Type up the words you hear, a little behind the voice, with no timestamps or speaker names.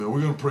we're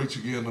going to preach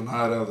again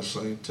tonight out of the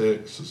same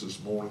text as this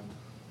morning.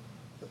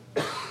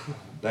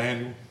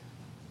 Daniel,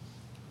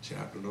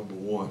 chapter number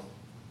 1.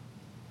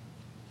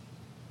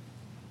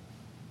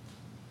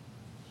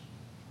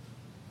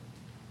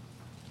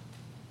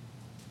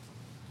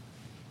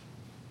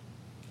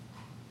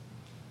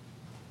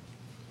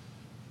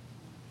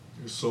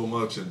 There's so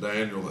much in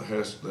Daniel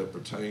that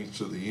pertains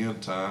to the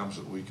end times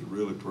that we could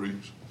really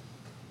preach.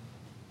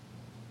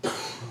 But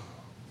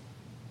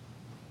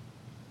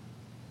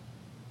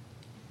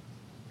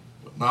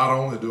not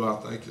only do I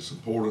think it's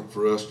important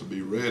for us to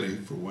be ready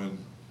for when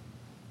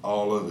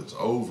all of it's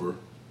over,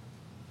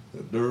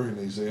 that during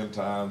these end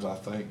times I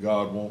think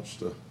God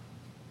wants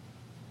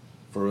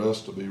for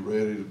us to be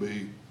ready to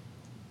be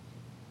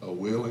a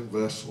willing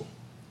vessel,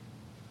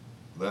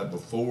 that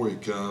before he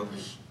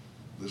comes,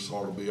 this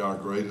ought to be our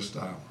greatest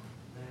hour.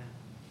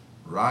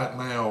 Right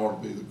now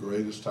ought to be the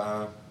greatest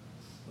time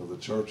of the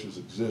church's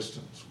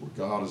existence, where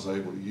God is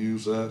able to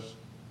use us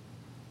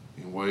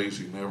in ways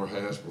he never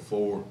has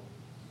before.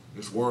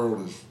 This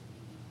world is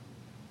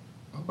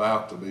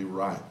about to be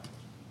ripe.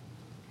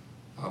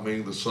 I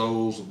mean, the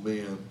souls of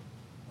men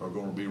are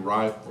going to be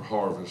ripe for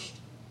harvest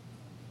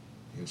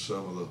in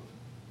some of the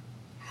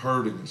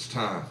hurtingest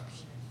times.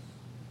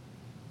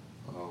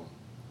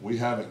 We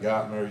haven't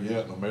gotten there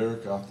yet in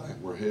America. I think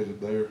we're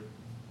headed there.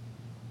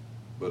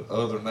 But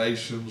other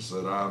nations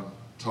that I'm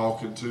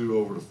talking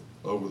to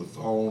over the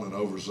phone and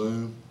over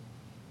Zoom,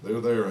 they're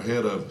there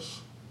ahead of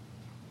us.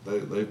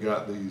 They've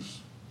got these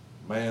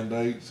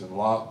mandates and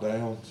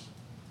lockdowns.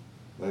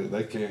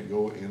 They can't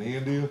go. In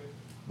India,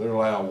 they're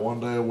allowed 1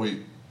 day a week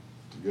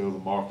to go to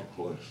the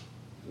marketplace.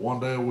 1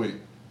 day a week.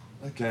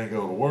 They can't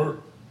go to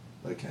work.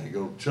 They can't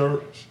go to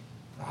church.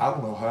 I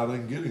don't know how they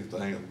can get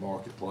anything in the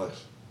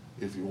marketplace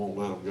if you won't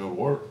let them go to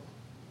work.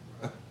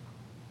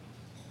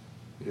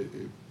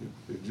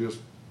 It just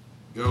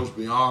goes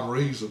beyond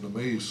reason to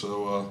me.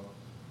 So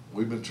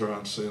we've been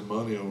trying to send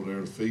money over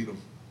there to feed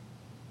them.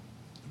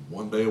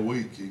 1 day a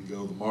week he can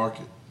go to the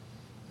market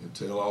and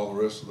tell all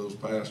the rest of those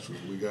pastors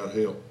we got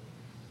help.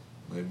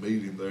 And they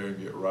meet him there and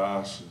get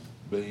rice and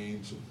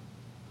beans and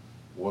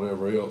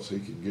whatever else he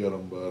can get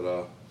them.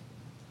 But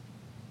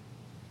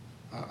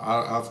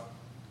I've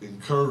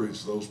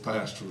encouraged those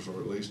pastors, or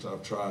at least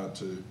I've tried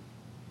to.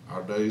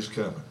 Our day's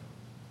coming.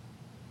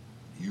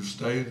 You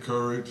stay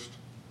encouraged.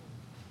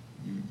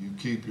 You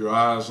keep your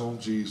eyes on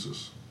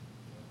Jesus.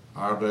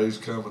 Our day's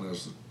coming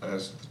as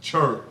the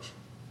church,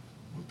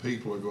 when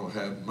people are going to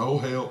have no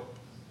help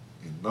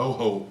and no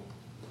hope.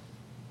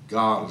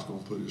 God is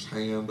going to put his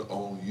hand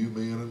on you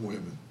men and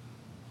women.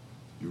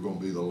 You're going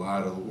to be the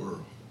light of the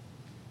world.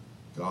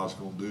 God's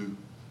going to do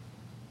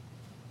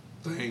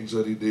things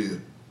that he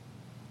did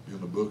in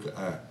the book of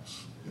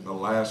Acts. In the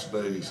last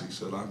days, he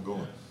said, I'm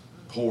going to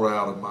pour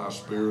out of my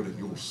spirit, and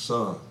your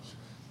sons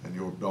and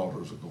your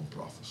daughters are going to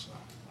prophesy.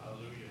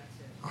 Hallelujah.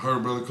 I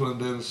heard Brother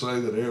Clendenin say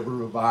that every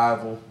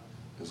revival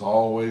has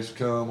always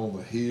come on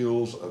the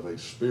heels of a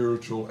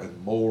spiritual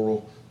and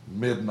moral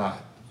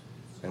midnight,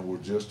 and we're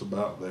just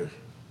about there.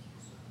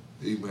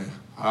 Amen.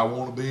 I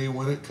want to be,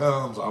 when it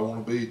comes, I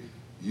want to be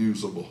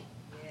usable.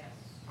 Yes.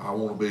 I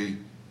want to be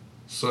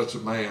such a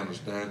man as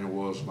Daniel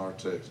was in our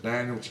text.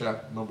 Daniel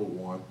chapter number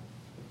 1.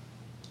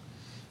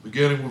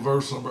 Beginning with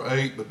verse number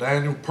 8, but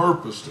Daniel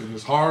purposed in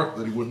his heart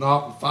that he would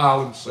not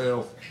defile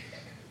himself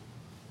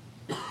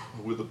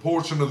with the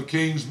portion of the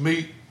king's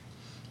meat,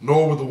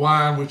 nor with the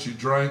wine which he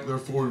drank.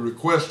 Therefore he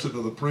requested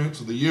of the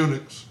prince of the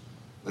eunuchs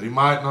that he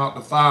might not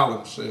defile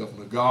himself. And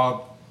that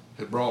God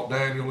had brought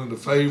Daniel into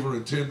favor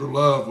and tender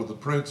love with the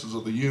princes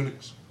of the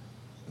eunuchs.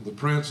 And the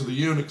prince of the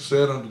eunuchs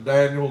said unto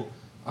Daniel,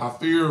 I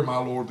fear my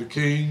lord the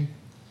king,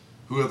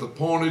 who hath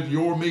appointed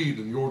your meat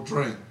and your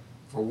drink.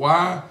 For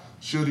why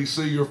should he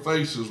see your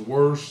faces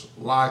worse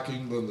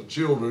liking than the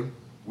children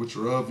which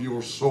are of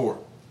your sort?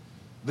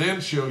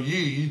 Then shall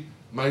ye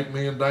make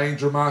me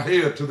endanger my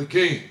head to the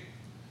king.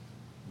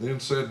 Then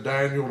said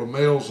Daniel to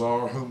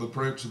Melzar, whom the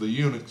prince of the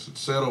eunuchs had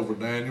set over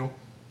Daniel,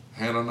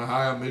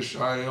 Hananiah,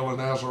 Mishael, and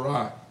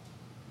Azariah,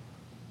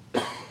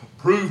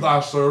 prove thy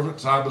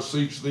servants, I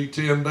beseech thee,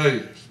 10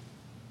 days,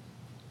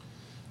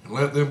 and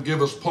let them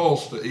give us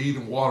pulse to eat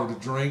and water to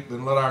drink.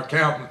 Then let our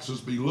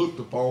countenances be looked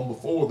upon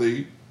before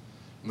thee,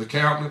 and the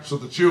countenance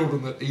of the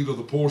children that eat of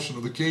the portion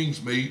of the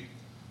king's meat,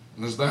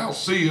 and as thou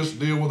seest,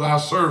 deal with thy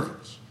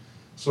servants.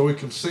 So he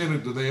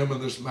consented to them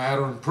in this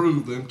matter, and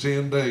proved them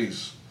 10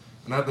 days.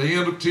 And at the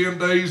end of 10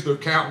 days their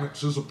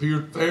countenances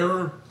appeared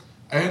fairer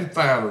and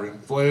fatter in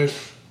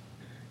flesh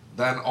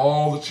than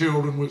all the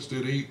children which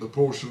did eat the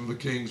portion of the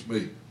king's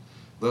meat.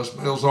 Thus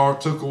Melzar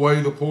took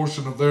away the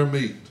portion of their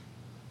meat,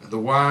 and the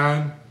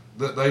wine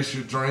that they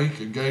should drink,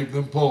 and gave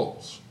them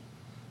pulse.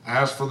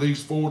 As for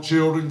these 4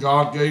 children,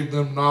 God gave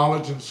them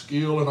knowledge and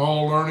skill and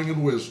all learning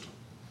and wisdom.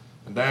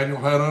 And Daniel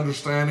had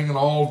understanding in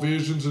all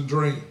visions and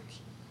dreams.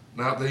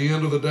 And at the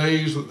end of the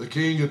days that the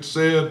king had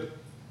said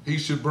he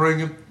should bring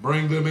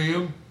them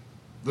in,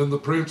 then the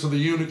prince of the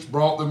eunuchs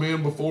brought them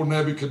in before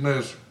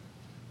Nebuchadnezzar.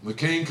 And the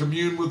king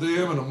communed with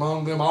them, and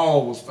among them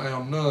all was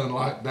found none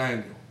like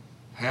Daniel,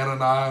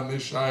 Hananiah,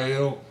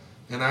 Mishael,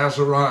 and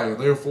Azariah.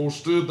 Therefore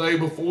stood they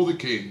before the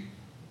king.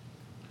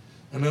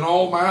 And in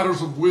all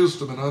matters of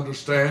wisdom and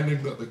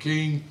understanding that the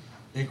king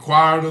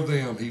inquired of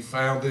them, he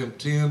found them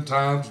 10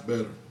 times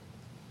better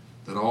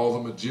than all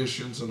the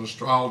magicians and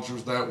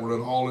astrologers that were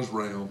in all his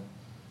realm.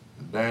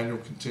 And Daniel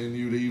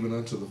continued even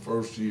unto the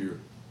first year of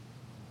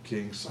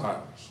King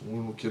Cyrus. We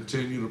will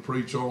continue to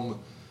preach on the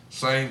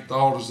same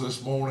thought as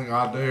this morning.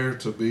 I dare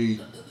to be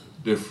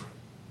different.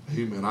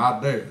 Amen. I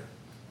dare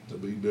to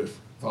be different.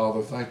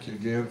 Father, thank you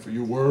again for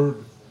your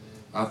word.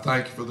 I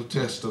thank you for the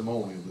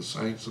testimony of the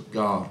saints of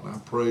God. And I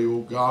pray,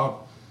 oh God,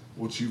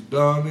 what you've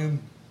done in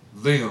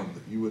them,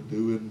 that you would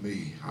do in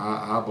me.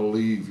 I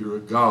believe you're a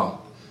God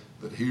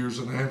that hears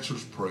and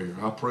answers prayer.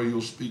 I pray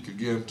you'll speak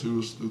again to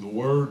us through the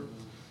word.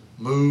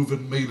 Move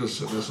and meet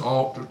us at this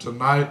altar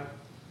tonight.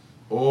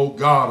 Oh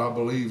God, I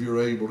believe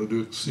you're able to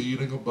do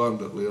exceeding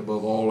abundantly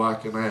above all I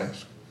can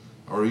ask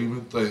or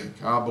even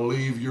think. I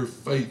believe you're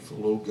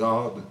faithful, oh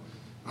God.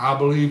 I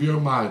believe you're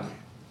mighty.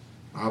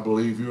 I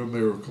believe you're a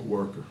miracle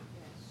worker.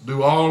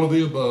 Do all of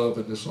the above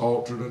in this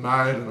altar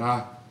tonight, and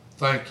I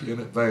thank you in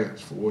advance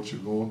for what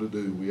you're going to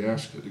do. We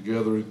ask it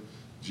together in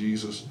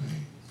Jesus'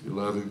 name. If you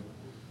love him,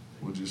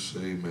 would you say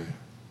amen?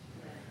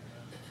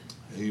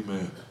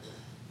 Amen.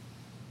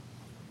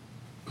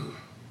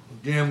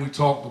 Again, we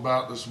talked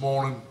about this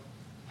morning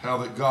how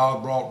that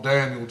God brought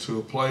Daniel to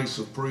a place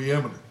of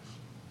preeminence.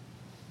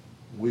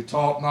 We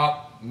talked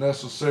not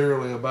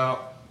necessarily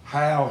about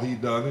how he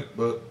done it,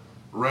 but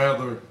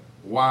rather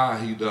why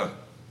he done it.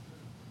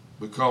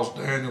 Because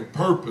Daniel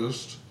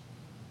purposed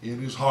in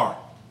his heart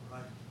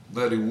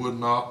that he would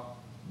not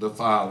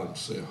defile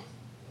himself.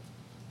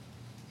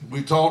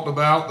 We talked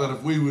about that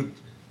if we would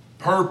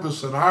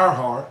purpose in our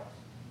heart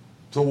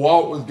to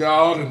walk with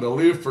God and to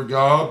live for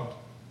God,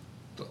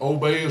 to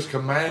obey his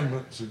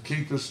commandments and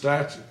keep his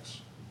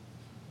statutes,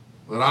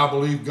 that I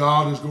believe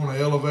God is going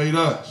to elevate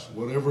us.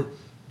 Whatever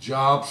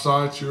job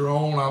site you're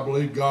on, I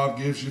believe God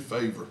gives you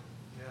favor.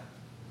 Yeah.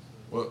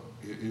 Well,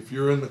 if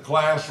you're in the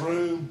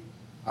classroom,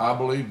 I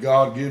believe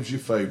God gives you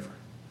favor.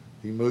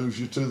 He moves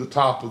you to the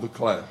top of the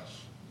class.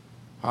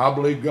 I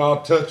believe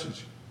God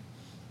touches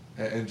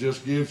you and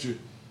just gives you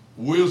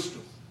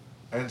wisdom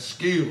and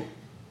skill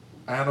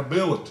and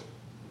ability.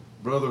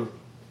 Brother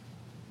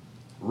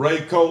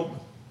Ray Coleman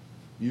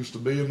used to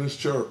be in this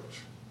church.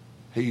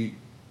 He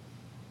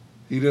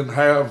didn't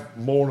have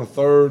more than a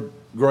 3rd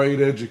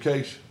grade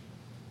education.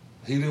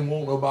 He didn't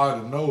want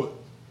nobody to know it,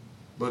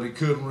 but he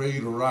couldn't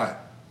read or write.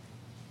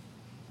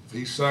 If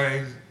he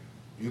sang,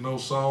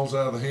 songs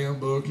out of the hymn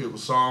book, it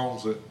was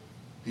songs that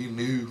he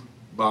knew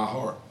by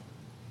heart.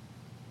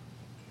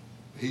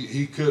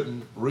 He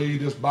couldn't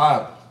read his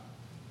Bible.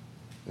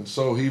 And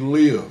so he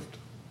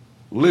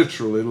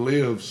literally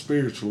lived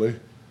spiritually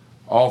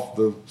off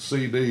the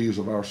CDs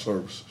of our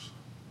services.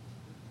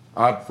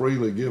 I'd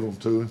freely give them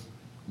to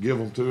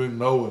him,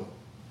 knowing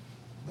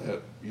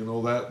that,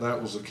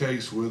 that was the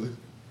case with him.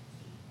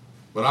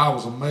 But I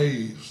was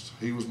amazed.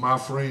 He was my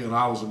friend.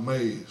 I was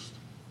amazed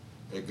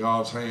at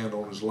God's hand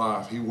on his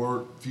life. He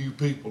worked, few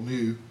people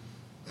knew,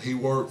 he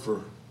worked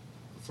for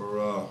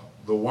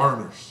the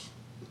Werners,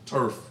 the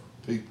turf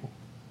people.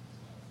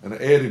 And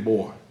Eddie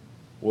Boy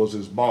was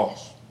his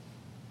boss.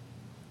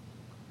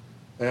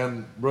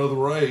 And Brother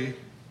Ray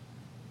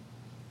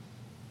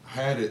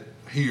had it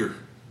here,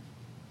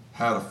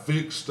 how to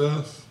fix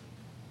stuff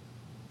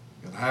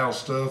and how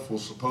stuff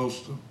was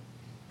supposed to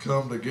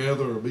come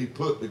together or be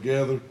put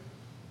together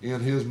in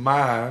his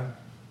mind.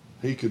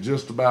 He could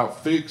just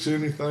about fix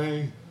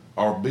anything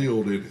or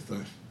build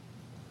anything.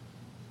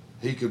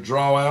 He could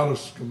draw out a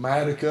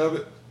schematic of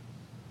it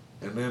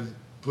and then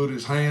put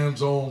his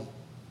hands on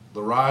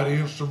the right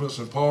instruments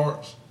and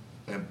parts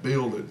and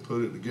build it and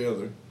put it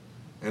together.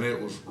 And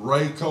it was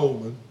Ray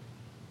Coleman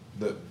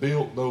that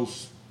built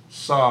those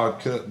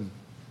sod cutting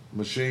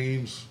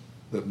machines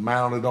that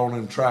mounted on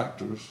them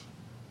tractors,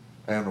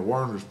 and the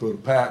Werners put a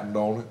patent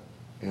on it,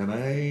 and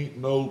ain't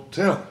no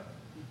telling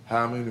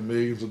how many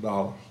millions of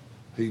dollars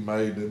he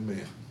made them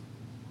men.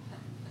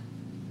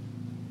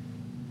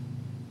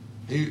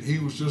 He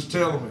was just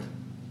telling me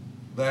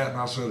that, and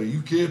I said, "Are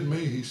you kidding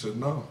me?" He said,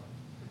 "No."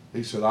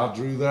 He said, "I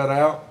drew that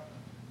out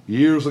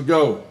years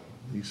ago."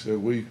 He said,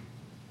 we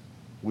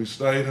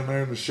stayed in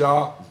there in the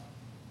shop,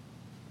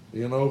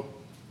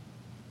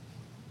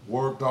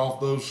 worked off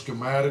those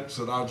schematics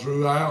that I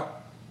drew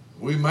out.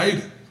 We made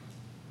it.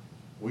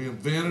 We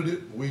invented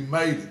it. We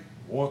made it.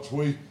 Once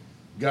we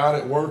got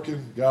it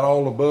working, got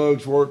all the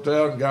bugs worked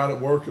out and got it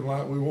working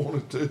like we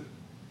wanted to.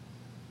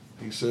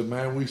 He said,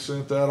 "Man, we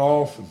sent that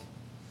off and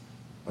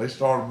they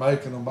started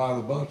making them by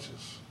the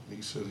bunches."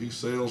 He said he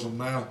sells them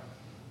now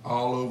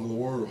all over the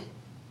world.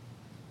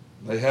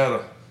 They had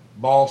a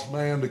boss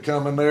man to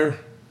come in there,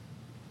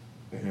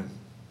 and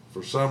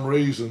for some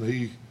reason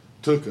he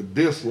took a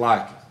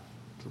disliking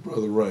to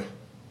Brother Ray.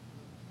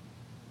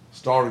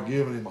 Started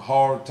giving him a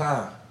hard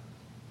time.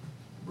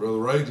 Brother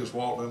Ray just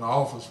walked in the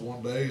office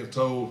one day and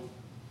told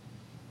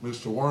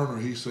Mr. Werner,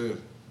 he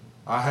said,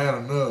 "I had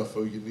enough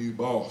of your new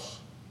boss.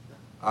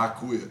 I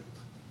quit."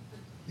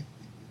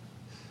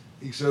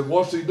 He said,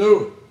 what's he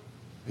doing?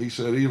 He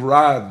said, he's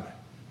riding me.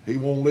 He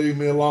won't leave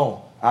me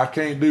alone. I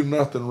can't do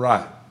nothing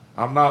right.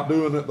 I'm not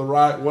doing it the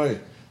right way.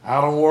 I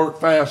don't work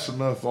fast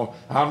enough for him.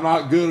 I'm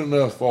not good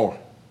enough for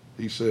him.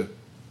 He said,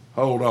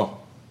 hold on.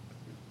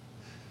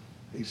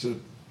 He said,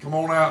 come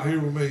on out here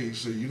with me. He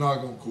said, you're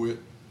not going to quit.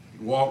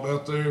 He walked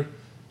out there, he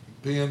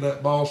pinned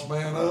that boss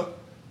man up,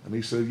 and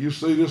he said, you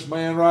see this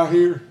man right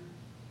here?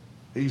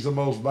 He's the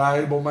most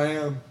valuable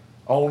man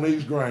on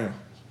these grounds.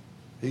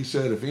 He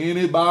said, if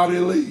anybody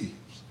leaves,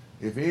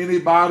 if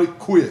anybody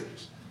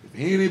quits, if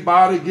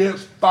anybody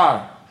gets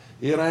fired,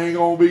 it ain't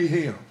going to be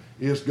him.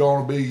 It's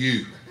going to be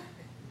you.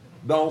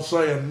 Don't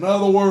say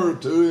another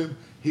word to him.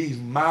 He's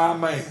my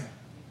man.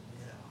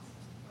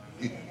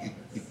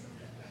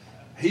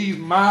 He's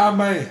my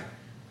man.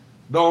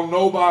 Don't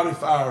nobody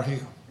fire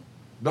him.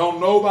 Don't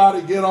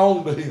nobody get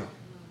on to him.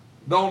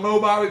 Don't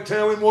nobody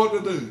tell him what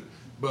to do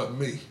but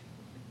me.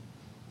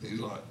 He's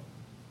like,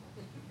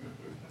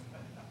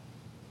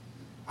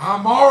 I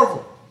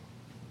marvel.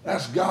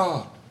 That's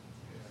God.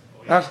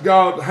 That's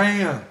God's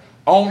hand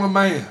on a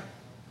man.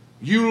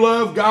 You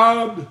love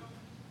God.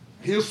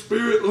 His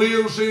Spirit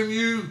lives in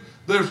you.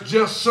 There's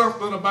just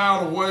something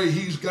about a way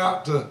He's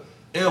got to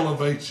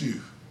elevate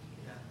you.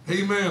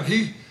 Amen.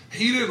 He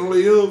didn't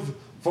live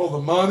for the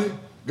money.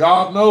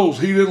 God knows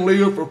He didn't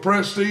live for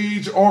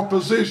prestige or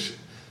position.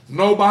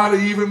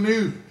 Nobody even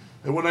knew.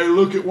 And when they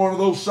look at one of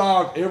those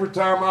signs, every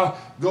time I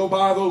go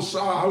by those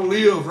signs, I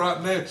live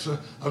right next,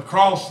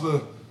 across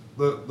the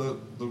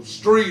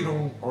street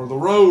or the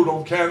road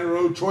on County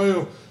Road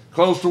 12,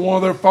 close to one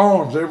of their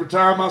farms. Every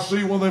time I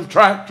see one of them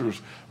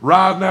tractors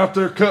riding out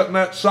there cutting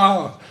that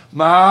sod,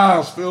 my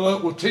eyes fill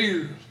up with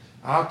tears.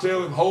 I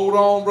tell him, hold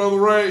on, Brother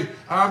Ray,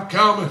 I'm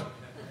coming.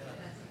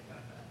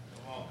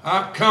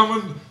 I'm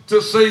coming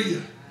to see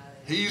you.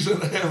 He's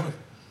in heaven,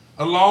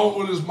 along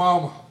with his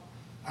mama.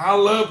 I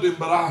loved him,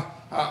 but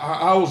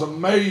I was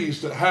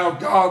amazed at how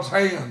God's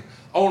hand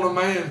on a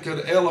man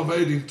could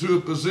elevate him to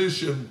a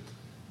position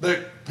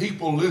that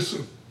people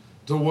listen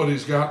to what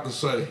he's got to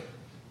say.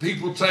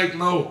 People take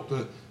note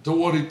to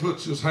what he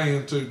puts his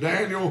hand to.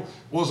 Daniel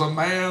was a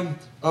man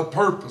of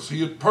purpose.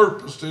 He had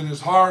purposed in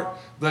his heart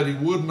that he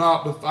would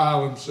not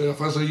defile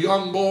himself. As a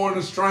young boy in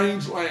a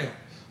strange land,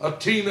 a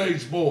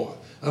teenage boy,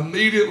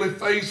 immediately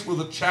faced with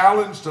a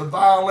challenge to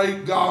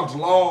violate God's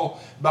law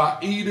by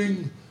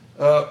eating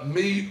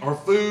meat or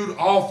food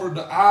offered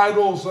to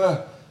idols,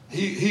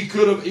 he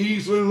could have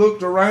easily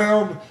looked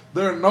around.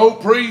 There are no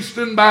priests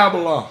in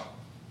Babylon.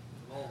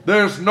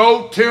 There's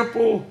no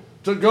temple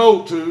to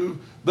go to.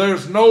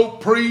 There's no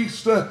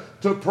priest to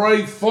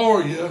pray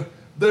for you.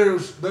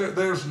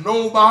 There's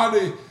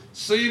nobody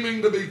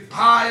seeming to be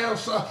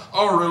pious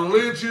or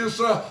religious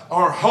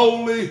or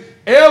holy.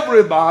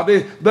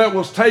 Everybody that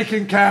was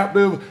taken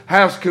captive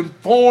has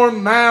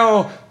conformed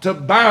now to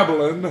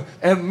Babylon,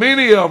 and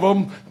many of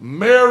them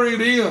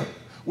married in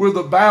with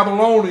the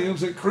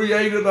Babylonians and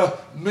created a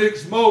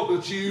mixed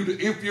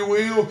multitude, if you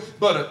will.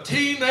 But a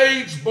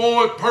teenage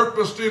boy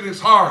purposed in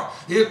his heart,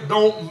 it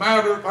don't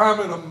matter if I'm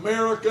in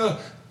America,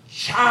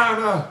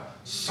 China,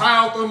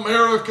 South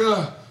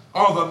America,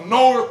 or the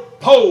North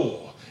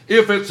Pole.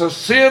 If it's a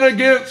sin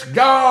against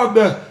God,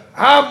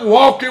 I'm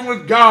walking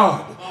with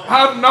God.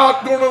 I'm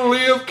not going to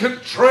live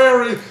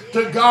contrary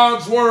to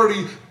God's word.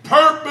 He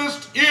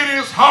purposed in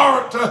his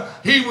heart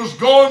he was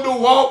going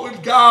to walk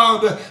with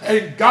God,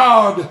 and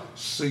God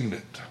seen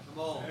it.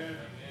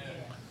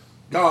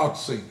 God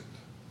seen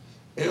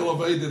it.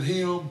 Elevated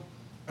him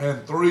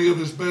and three of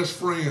his best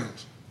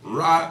friends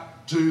right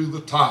to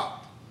the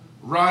top,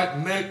 right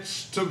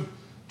next to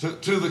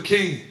the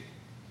king.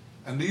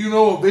 And do you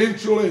know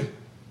eventually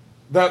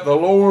that the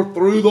Lord,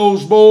 through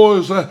those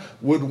boys,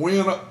 would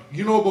win?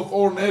 You know,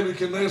 before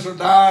Nebuchadnezzar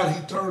died,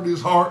 he turned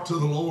his heart to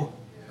the Lord.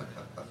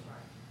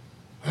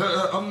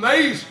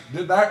 Amazing.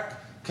 Did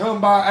that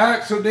come by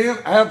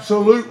accident?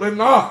 Absolutely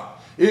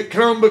not. It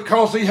come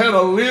because he had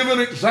a living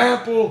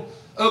example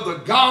of the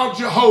God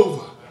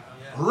Jehovah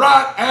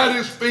right at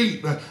his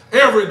feet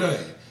every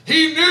day.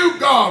 He knew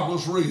God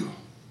was real.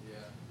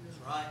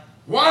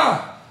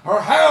 Why? Or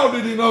how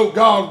did he know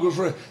God was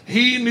real?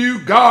 He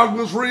knew God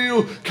was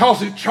real because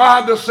he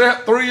tried to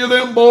set three of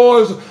them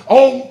boys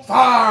on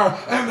fire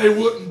and they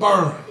wouldn't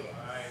burn.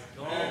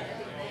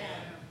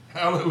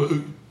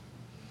 Hallelujah.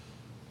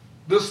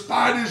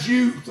 Despite his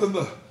youth and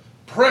the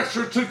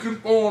pressure to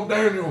conform,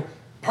 Daniel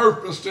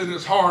purposed in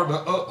his heart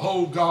to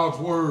uphold God's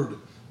word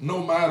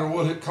no matter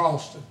what it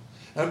cost him.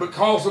 And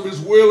because of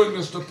his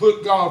willingness to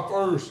put God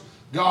first,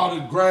 God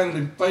had granted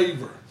him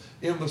favor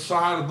in the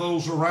sight of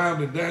those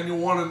around him. Daniel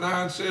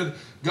 1:9 said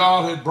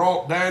God had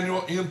brought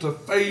Daniel into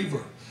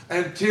favor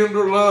and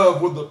tender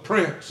love with the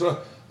prince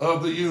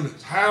of the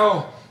eunuchs.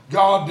 How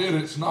God did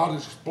it's not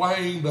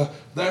explained.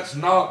 That's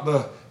not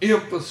the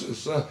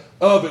emphasis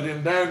of it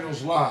in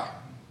Daniel's life.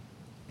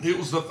 It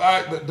was the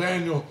fact that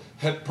Daniel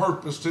had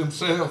purposed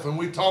himself. And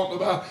we talked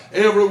about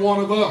every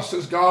one of us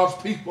as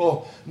God's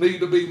people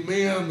need to be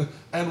men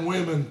and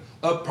women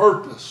of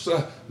purpose.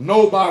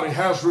 Nobody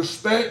has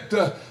respect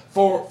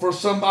for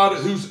somebody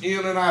who's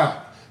in and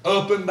out.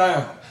 up and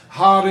down,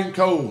 hot and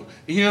cold,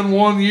 in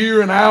one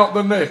year and out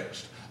the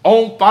next,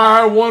 on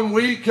fire one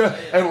week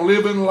and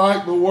living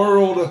like the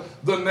world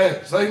the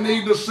next. They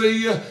need to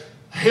see you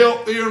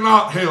healthy or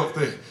not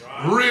healthy,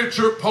 rich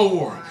or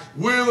poor,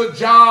 with a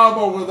job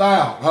or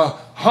without,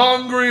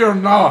 hungry or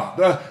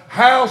not,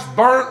 house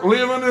burnt,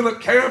 living in a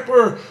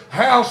camper,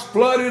 house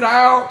flooded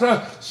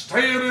out,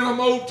 staying in a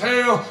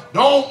motel,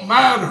 don't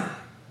matter.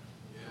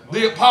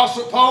 The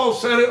Apostle Paul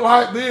said it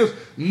like this: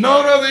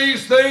 none of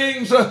these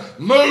things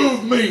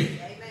move me.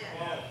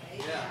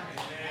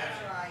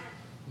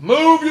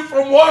 Move you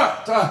from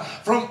what?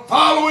 From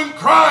following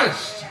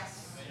Christ.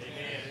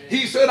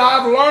 He said,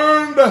 I've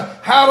learned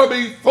how to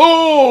be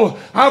full.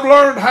 I've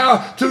learned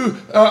how to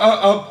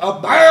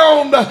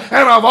abound.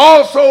 And I've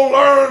also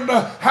learned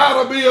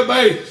how to be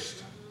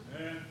abased.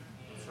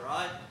 That's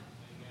right.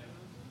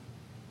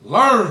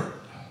 Learn.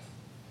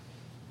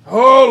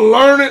 Oh,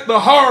 learn it the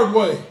hard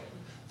way.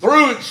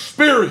 Through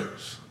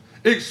experience.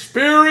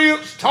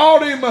 Experience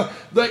taught him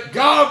that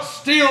God's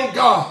still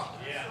God.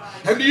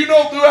 And do you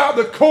know, throughout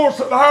the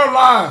course of our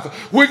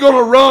life, we're going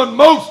to run,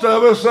 most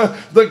of us,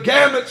 the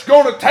gamut's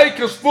going to take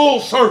us full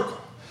circle.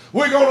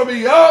 We're going to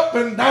be up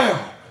and down.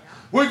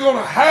 We're going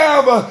to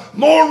have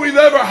more than we've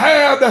ever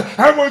had,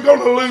 and we're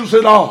going to lose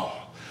it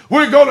all.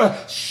 We're going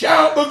to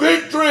shout the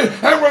victory,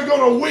 and we're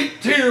going to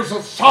weep tears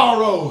of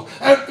sorrow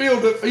and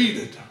feel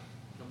defeated.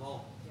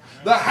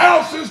 The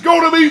house is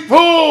going to be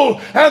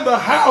full, and the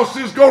house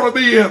is going to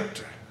be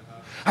empty.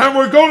 And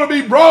we're going to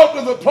be brought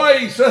to the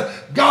place,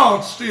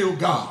 God's still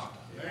God.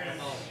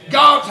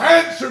 God's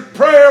answered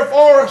prayer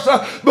for us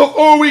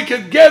before we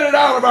could get it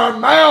out of our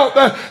mouth.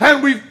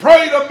 And we've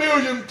prayed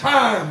 1,000,000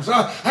 times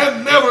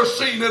and never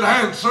seen it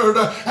answered.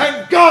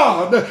 And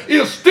God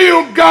is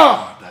still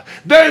God.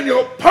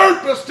 Daniel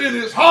purposed in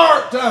his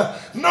heart,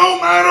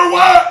 no matter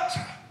what,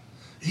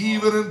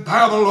 even in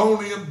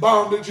Babylonian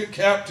bondage and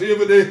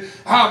captivity,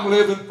 I'm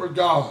living for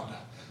God.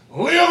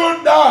 Live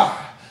or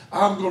die,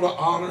 I'm going to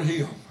honor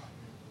him.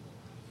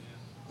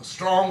 A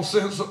strong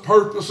sense of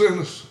purpose in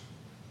us.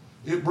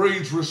 It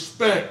breeds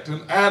respect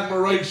and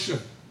admiration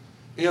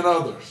in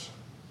others.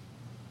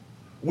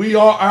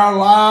 Our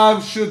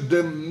lives should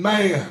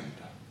demand,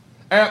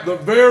 at the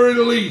very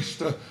least,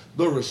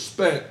 the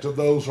respect of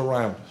those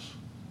around us.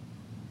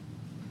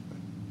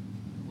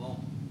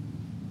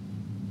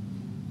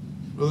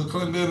 Brother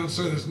Clendenin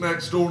said his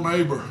next door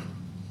neighbor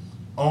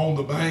owned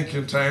the bank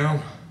in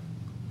town.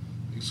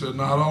 He said,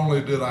 not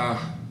only did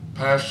I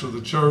pastor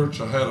the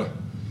church, I had a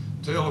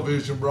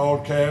television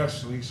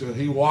broadcast, and he said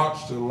he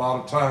watched it a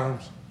lot of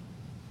times.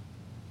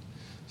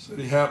 He said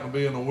he happened to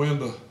be in the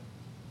window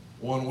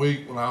one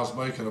week when I was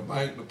making a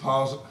bank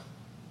deposit.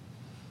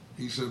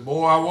 He said,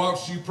 boy, I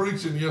watched you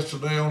preaching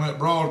yesterday on that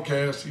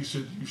broadcast. He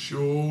said, you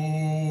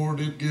sure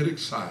did get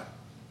excited.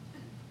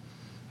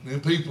 And then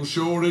people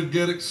sure did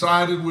get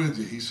excited with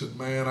you. He said,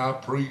 man, I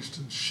preached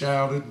and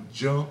shouted and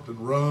jumped and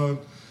run.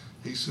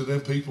 He said,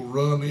 then people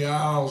run the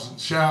aisles and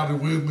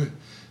shouted with me.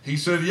 He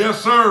said,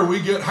 yes, sir,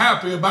 we get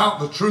happy about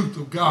the truth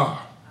of God.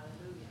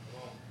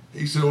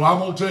 He said, well, I'm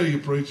going to tell you,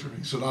 preacher.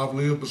 He said, I've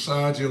lived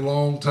beside you a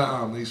long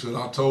time. He said,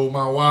 I told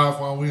my wife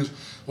while we was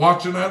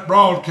watching that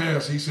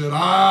broadcast, he said,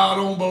 I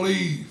don't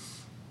believe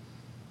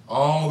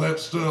all that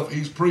stuff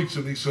he's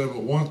preaching. He said,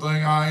 but one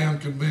thing I am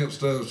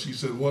convinced of. She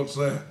said, what's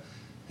that?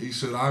 He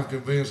said, I'm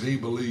convinced he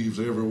believes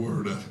every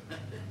word of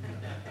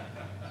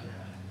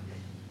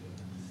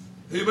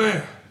it.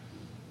 Amen.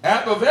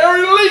 At the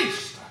very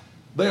least,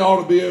 they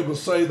ought to be able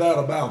to say that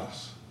about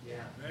us.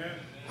 Yeah.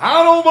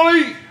 I don't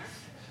believe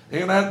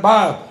in that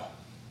Bible,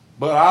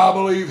 but I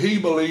believe he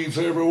believes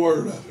every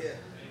word of it.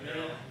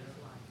 Yeah.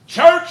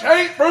 Church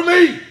ain't for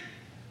me,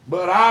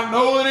 but I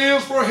know it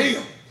is for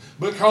him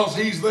because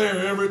he's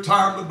there every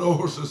time the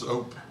doors is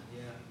open.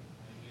 Yeah.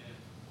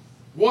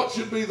 What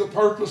should be the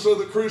purpose of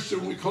the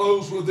Christian? We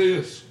close with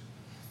this.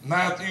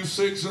 Matthew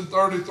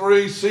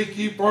 6:33, seek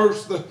ye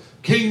first the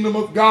kingdom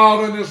of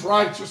God and his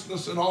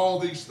righteousness, and all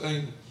these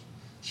things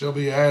shall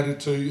be added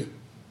to you.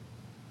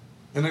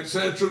 And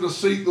etc. To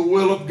seek the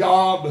will of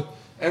God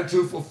and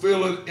to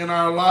fulfill it in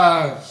our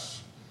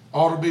lives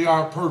ought to be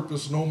our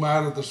purpose no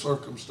matter the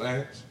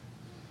circumstance.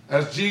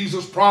 As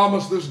Jesus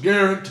promised, this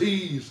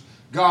guarantees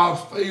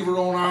God's favor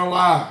on our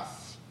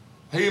life.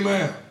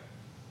 Amen.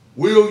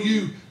 Will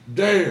you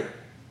dare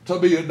to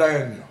be a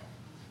Daniel?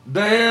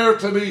 Dare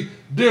to be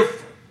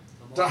different,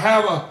 to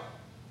have a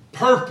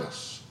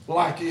purpose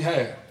like he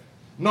had.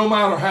 No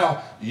matter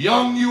how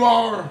young you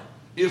are,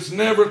 it's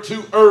never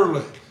too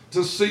early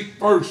to seek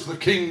first the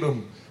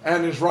kingdom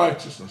and his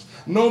righteousness.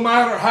 No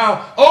matter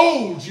how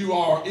old you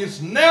are, it's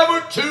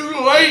never too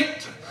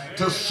late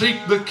to seek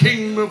the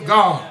kingdom of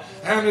God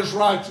and his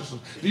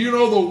righteousness. Do you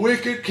know the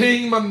wicked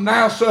King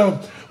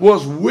Manasseh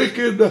was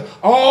wicked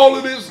all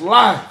of his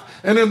life?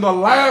 And in the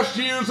last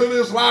years of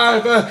his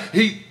life,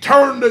 he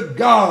turned to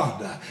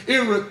God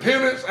in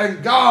repentance,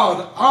 and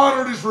God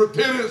honored his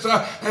repentance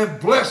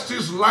and blessed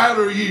his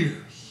latter years.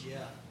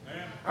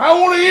 I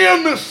want to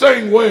end this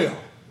thing well.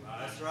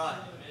 That's right.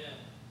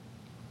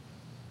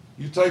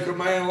 You take a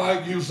man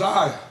like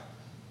Uzziah,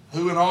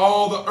 who in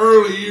all the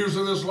early years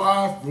of his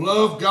life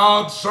loved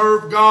God,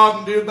 served God,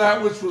 and did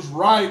that which was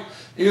right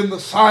in the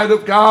sight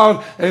of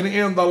God, and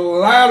in the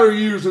latter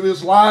years of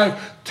his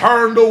life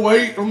turned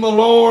away from the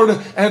Lord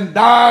and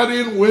died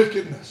in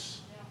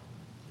wickedness.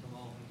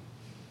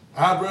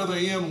 I'd rather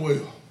end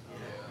well.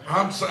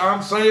 I'm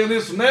saying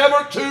it's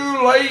never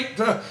too late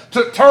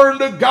to turn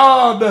to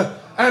God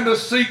and to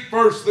seek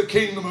first the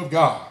kingdom of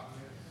God.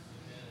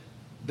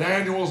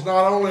 Daniel was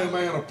not only a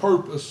man of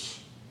purpose,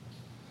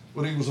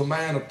 but he was a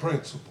man of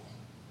principle.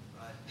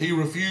 He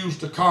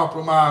refused to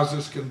compromise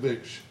his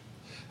conviction.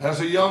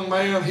 As a young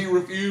man, he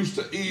refused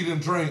to eat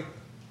and drink,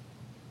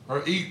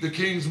 or eat the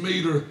king's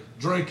meat or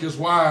drink his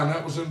wine.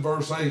 That was in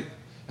verse 8.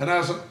 And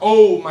as an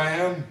old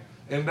man,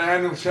 in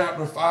Daniel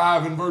chapter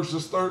 5, in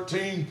verses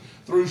 13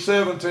 through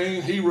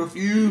 17, he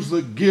refused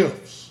the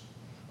gifts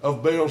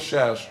of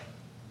Belshazzar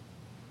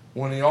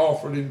when he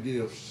offered him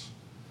gifts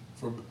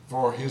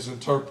for his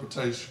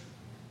interpretation.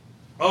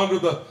 Under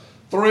the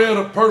threat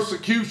of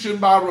persecution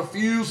by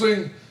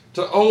refusing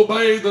to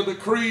obey the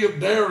decree of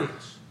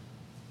Darius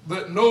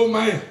that no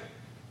man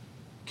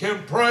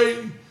can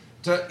pray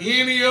to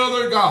any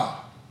other God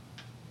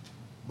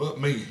but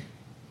me.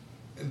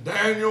 And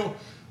Daniel,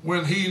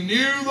 when he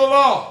knew the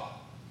law,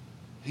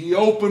 he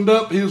opened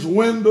up his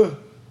window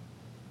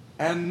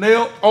and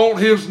knelt on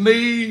his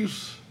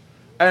knees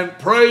and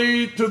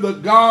prayed to the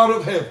God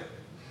of heaven,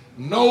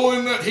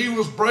 knowing that he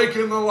was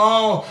breaking the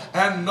law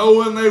and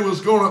knowing they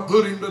was going to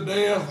put him to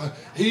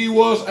death. He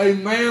was a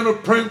man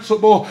of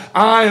principle.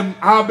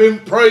 I've been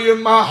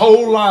praying my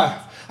whole life.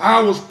 I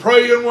was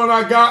praying when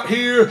I got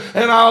here,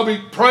 and I'll be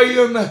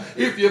praying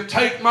if you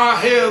take my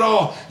head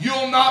off.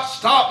 You'll not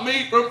stop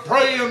me from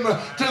praying to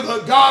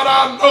the God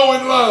I know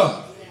and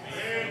love.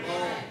 Amen.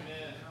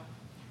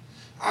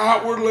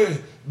 Outwardly,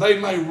 they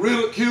may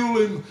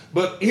ridicule him,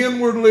 but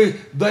inwardly,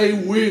 they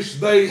wish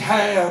they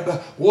had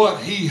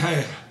what he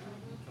had.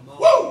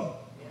 Woo!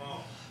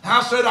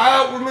 I said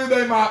outwardly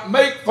they might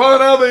make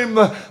fun of him,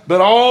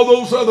 but all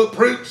those other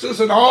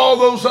princes and all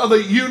those other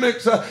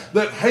eunuchs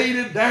that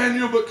hated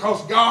Daniel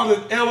because God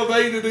had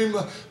elevated him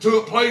to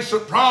a place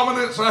of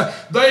prominence,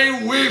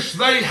 they wish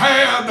they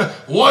had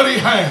what he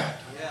had.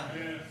 Yeah.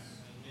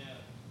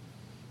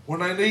 When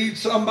they need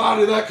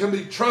somebody that can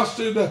be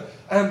trusted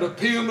and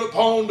depend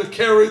upon to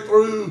carry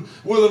through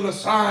with an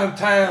assigned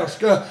task,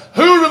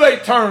 who do they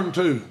turn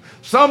to?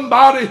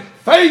 Somebody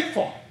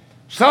faithful.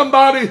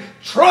 Somebody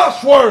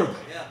trustworthy.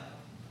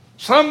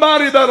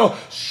 Somebody that'll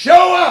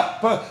show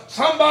up.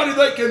 Somebody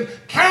they can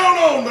count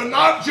on to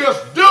not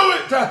just do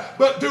it,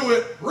 but do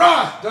it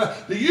right.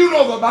 Do you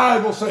know the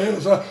Bible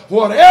says,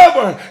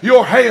 whatever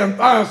your hand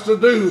finds to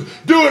do,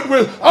 do it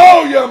with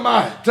all your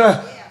might.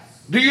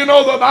 Do you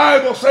know the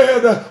Bible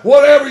said,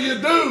 whatever you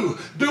do,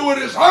 do it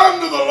as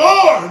unto the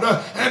Lord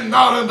and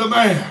not unto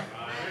man.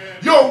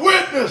 Your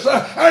witness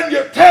and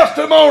your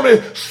testimony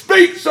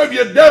speaks of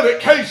your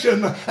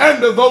dedication and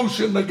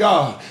devotion to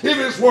God. If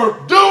it's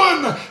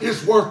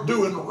worth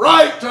doing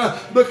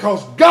right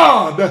because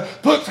God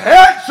puts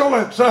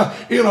excellence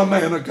in a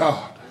man of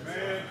God.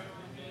 Amen.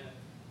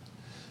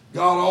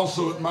 God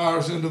also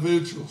admires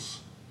individuals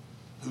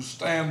who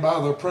stand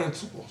by their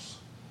principles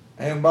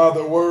and by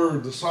their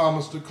word. The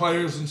psalmist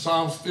declares in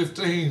Psalms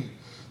 15,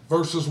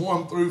 verses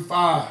 1 through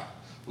 5,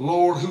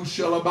 Lord, who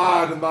shall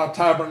abide in thy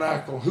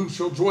tabernacle? Who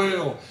shall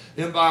dwell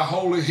in thy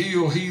holy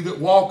hill? He that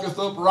walketh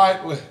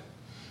uprightly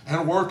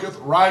and worketh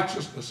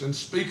righteousness and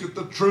speaketh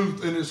the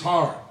truth in his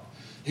heart.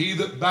 He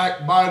that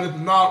backbiteth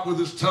not with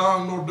his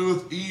tongue, nor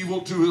doeth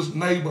evil to his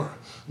neighbor,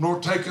 nor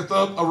taketh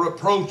up a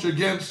reproach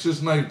against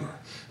his neighbor,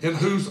 in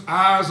whose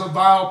eyes a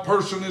vile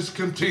person is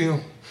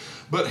contemned,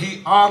 but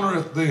he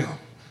honoreth them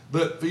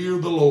that fear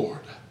the Lord.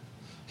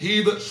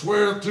 He that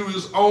sweareth to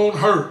his own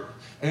hurt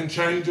and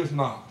changeth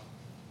not.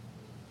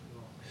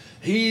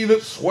 He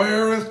that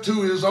sweareth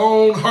to his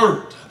own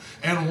hurt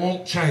and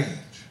won't change.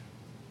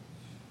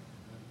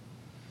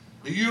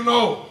 You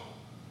know,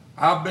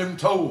 I've been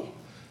told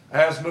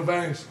as an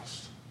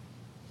evangelist,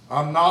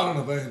 I'm not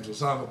an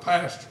evangelist, I'm a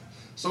pastor.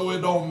 So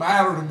it don't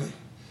matter to me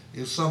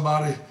if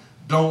somebody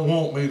don't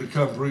want me to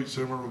come preach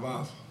them a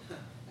revival.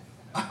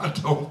 I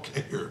don't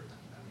care.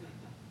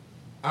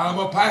 I'm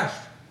a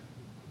pastor.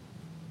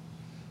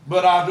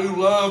 But I do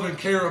love and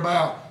care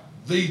about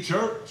the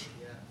church.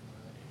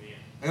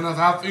 And if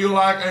I feel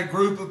like a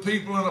group of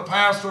people and a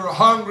pastor are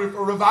hungry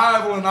for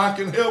revival and I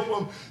can help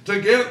them to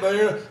get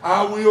there,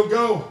 I will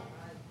go.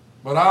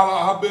 But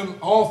I've been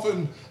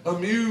often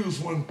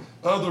amused when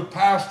other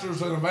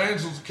pastors and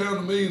evangelists come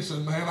to me and say,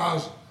 man, I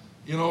was,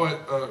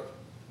 at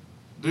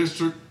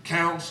district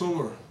council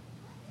or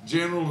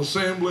general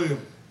assembly,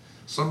 and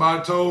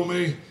somebody told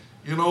me,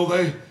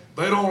 they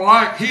don't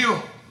like him.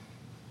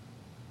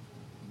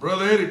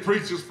 Brother Eddie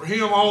preaches for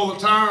him all the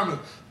time, and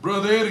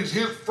Brother Eddie's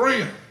his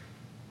friend.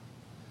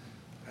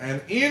 And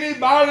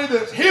anybody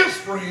that's his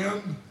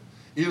friend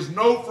is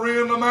no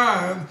friend of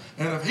mine.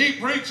 And if he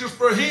preaches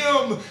for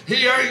him,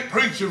 he ain't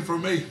preaching for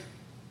me.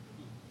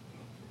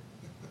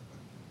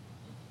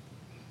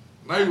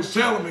 They was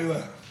telling me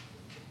that.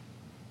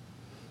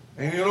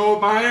 And you know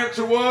what my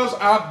answer was?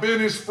 I've been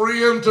his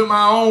friend to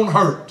my own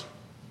hurt.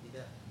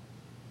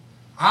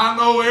 I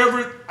know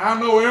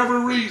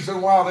every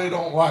reason why they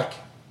don't like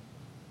him.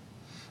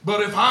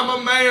 But if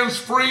I'm a man's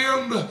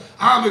friend,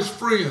 I'm his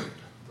friend.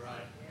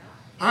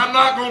 I'm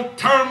not going to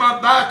turn my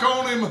back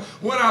on him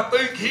when I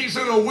think he's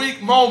in a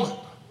weak moment.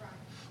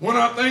 When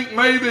I think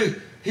maybe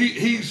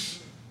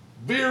he's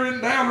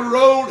veering down the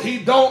road he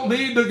don't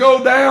need to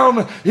go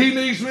down. He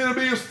needs me to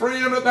be his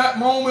friend at that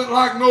moment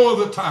like no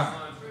other time.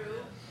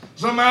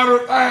 As a matter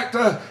of fact,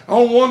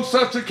 on one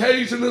such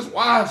occasion, his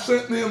wife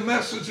sent me a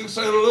message and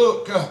said,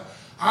 look,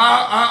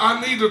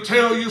 I need to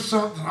tell you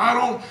something. I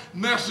don't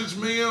message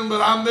men,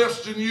 but I'm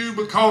messaging you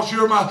because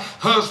you're my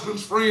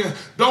husband's friend.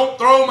 Don't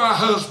throw my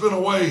husband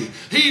away.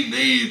 He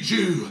needs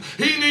you.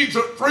 He needs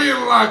a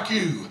friend like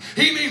you.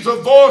 He needs a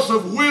voice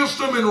of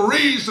wisdom and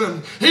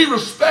reason. He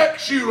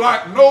respects you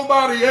like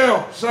nobody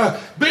else.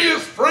 Be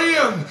his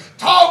friend.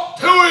 Talk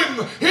to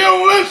him.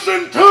 He'll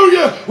listen to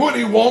you when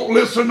he won't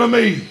listen to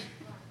me.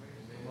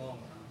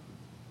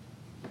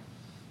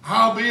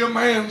 I'll be a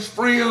man's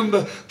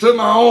friend to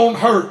my own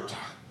hurt.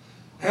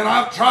 And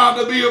I've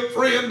tried to be a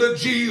friend to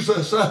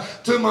Jesus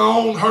to my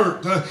own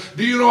hurt.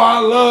 Do you know I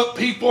love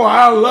people?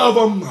 I love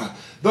them.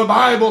 The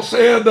Bible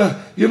said,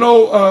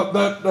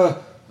 that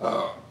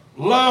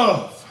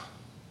love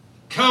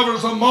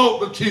covers a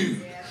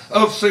multitude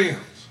of sins.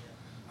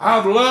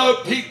 I've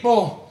loved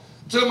people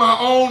to my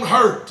own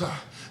hurt.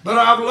 But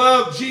I've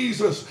loved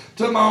Jesus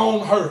to my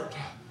own hurt.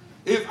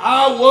 If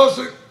I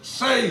wasn't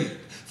saved,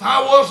 if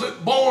I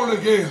wasn't born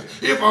again,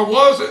 if I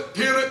wasn't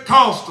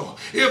Pentecostal,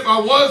 if I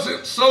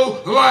wasn't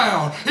so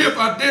loud, if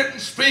I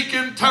didn't speak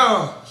in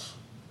tongues,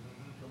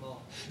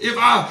 if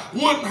I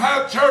wouldn't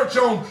have church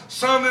on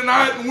Sunday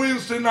night and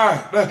Wednesday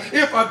night,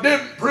 if I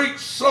didn't preach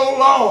so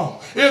long,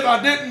 if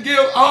I didn't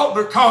give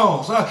altar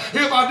calls,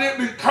 if I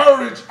didn't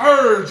encourage,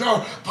 urge,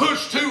 or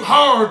push too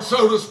hard,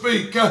 so to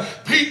speak,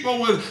 people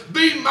would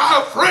be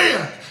my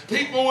friend.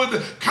 People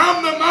would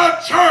come to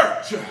my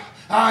church.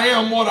 I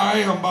am what I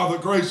am by the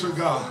grace of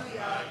God.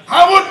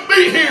 I wouldn't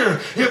be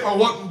here if I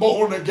wasn't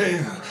born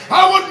again.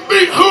 I wouldn't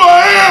be who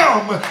I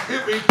am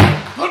if he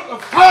put the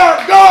fire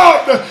of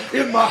God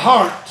in my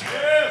heart.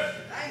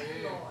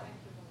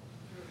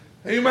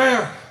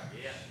 Amen.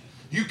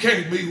 You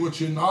can't be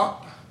what you're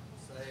not.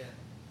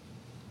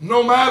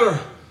 No matter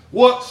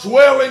what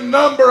swelling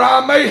number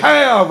I may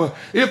have,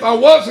 if I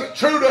wasn't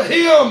true to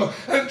him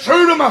and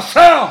true to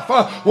myself,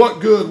 what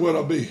good would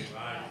I be?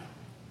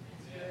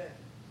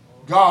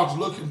 God's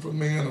looking for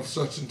men of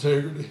such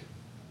integrity.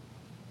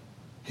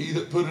 He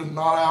that putteth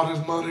not out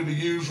his money to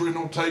usury,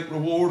 nor take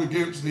reward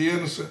against the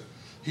innocent.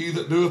 He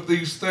that doeth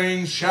these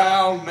things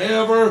shall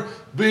never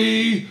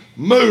be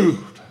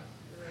moved.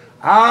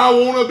 I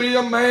want to be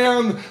a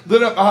man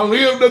that if I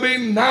live to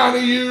be 90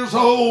 years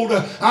old,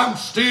 I'm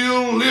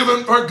still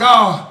living for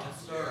God.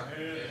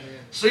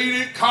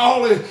 C.D.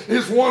 Cawley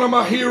is one of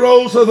my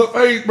heroes of the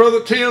faith.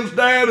 Brother Tim's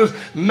dad is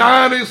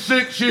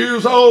 96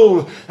 years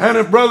old. And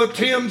if Brother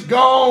Tim's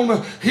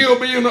gone, he'll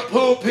be in the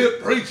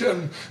pulpit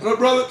preaching. And if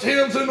Brother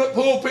Tim's in the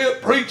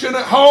pulpit preaching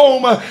at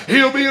home,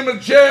 he'll be in the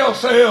jail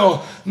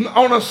cell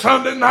on a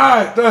Sunday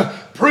night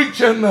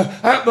preaching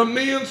at the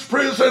men's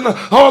prison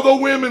or the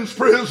women's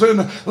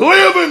prison,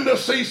 living to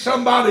see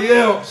somebody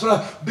else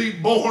be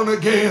born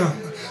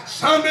again.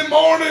 Sunday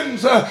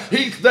mornings,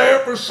 he's there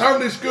for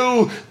Sunday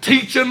school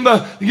teaching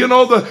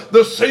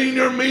the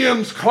senior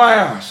men's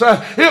class.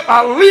 If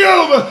I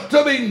live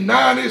to be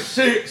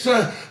 96,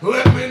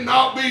 let me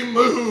not be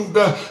moved.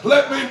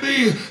 Let me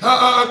be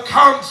a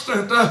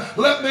constant.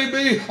 Let me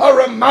be a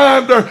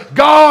reminder.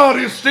 God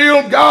is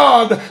still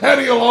God,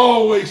 and he'll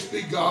always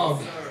be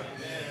God.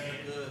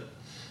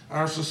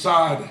 Our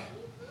society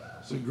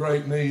is in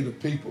great need of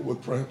people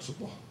with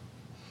principle.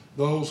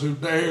 Those who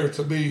dare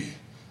to be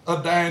a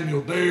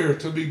Daniel, dare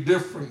to be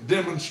different,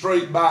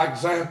 demonstrate by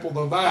example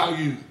the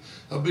value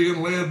of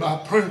being led by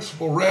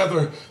principle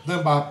rather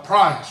than by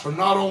price, are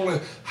not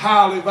only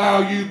highly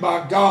valued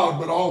by God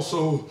but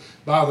also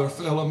by their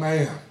fellow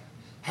man.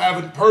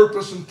 Having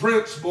purpose and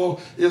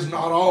principle is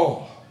not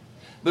all.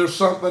 There's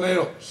something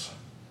else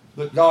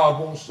that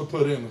God wants to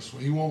put in us.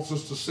 He wants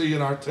us to see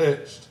in our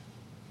text.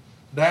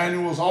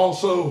 Daniel was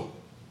also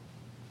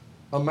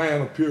a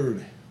man of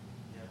purity.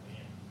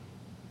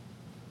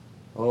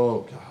 Oh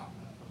God.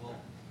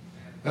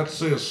 That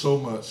says so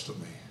much to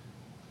me.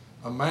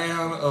 A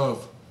man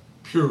of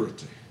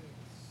purity.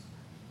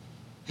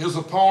 His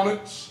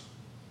opponents,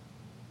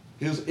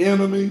 his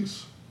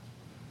enemies,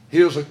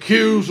 his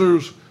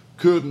accusers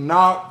could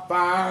not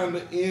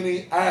find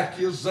any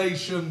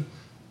accusation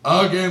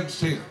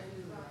against him.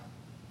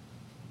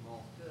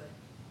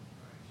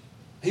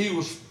 He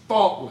was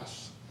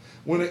faultless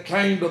when it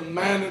came to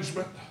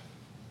management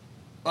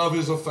of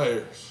his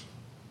affairs.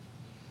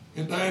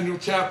 In Daniel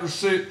chapter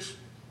 6,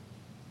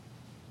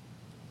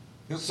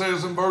 it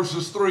says in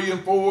verses 3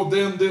 and 4,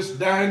 then this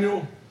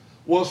Daniel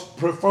was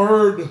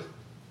preferred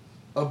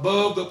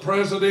above the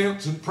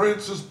presidents and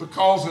princes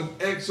because an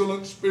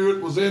excellent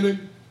spirit was in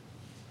him.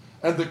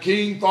 And the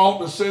king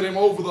thought to set him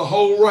over the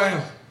whole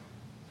realm.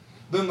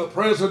 Then the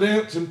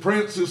presidents and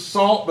princes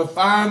sought to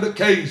find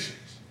occasions.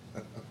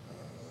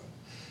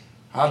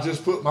 I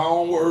just put my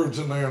own words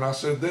in there and I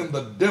said, then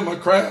the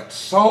Democrats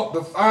sought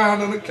to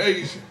find an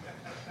occasion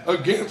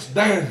against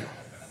Daniel.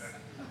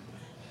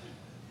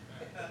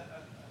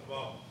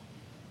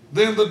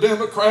 Then the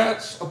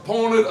Democrats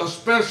appointed a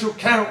special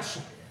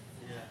counsel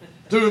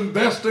to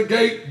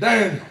investigate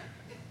Daniel.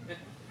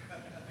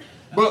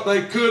 But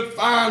they could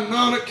find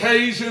none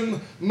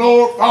occasion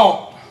nor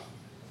fault.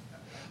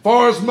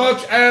 For as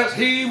much as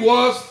he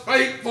was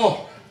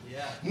faithful,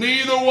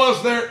 neither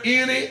was there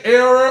any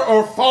error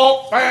or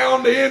fault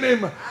found in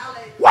him.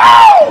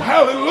 Wow!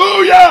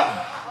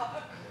 Hallelujah!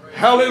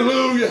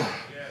 Hallelujah!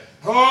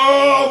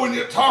 Oh, when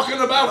you're talking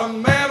about a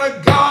man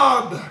of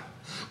God,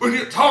 when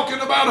you're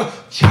talking about a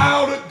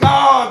child of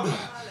God,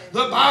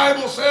 the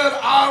Bible said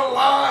our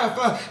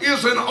life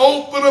is an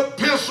open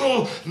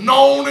epistle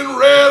known and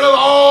read of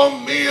all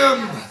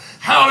men.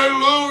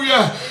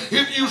 Hallelujah.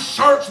 If you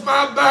search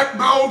my back,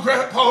 my old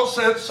grandpa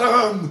said,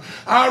 son,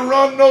 I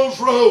run those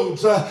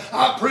roads.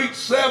 I preach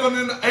 7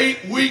 and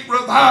 8 week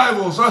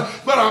revivals,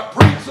 but I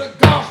preached the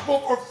gospel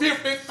for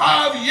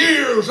 55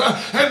 years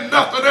and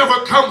nothing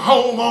ever come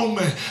home on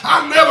me.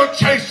 I never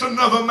chased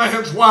another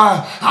man's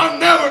wife. I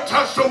never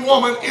touched a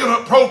woman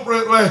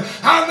inappropriately.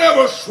 I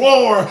never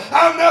swore.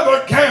 I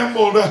never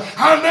gambled.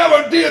 I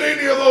never did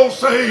any of those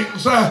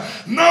things.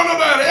 None of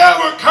that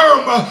ever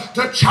come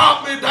to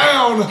chop me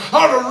down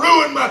or to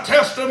ruin my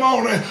testimony.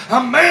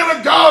 A man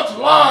of God's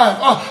life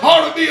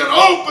ought to be an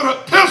open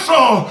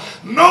epistle,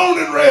 known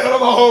and read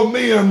of all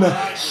men.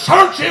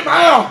 Search him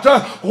out,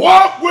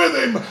 walk with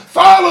him,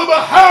 follow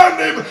behind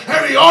him,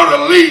 and he ought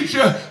to lead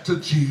you to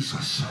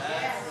Jesus.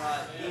 That's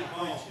right. Good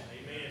preaching.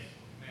 Amen.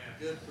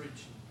 Good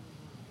preaching.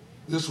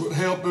 This would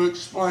help to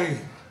explain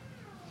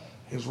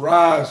his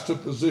rise to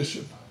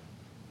position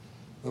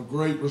of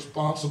great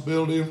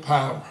responsibility and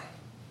power,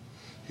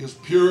 his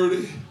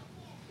purity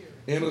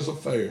in his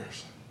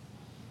affairs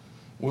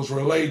was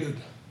related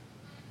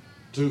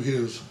to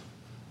his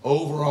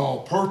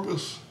overall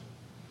purpose,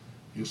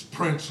 his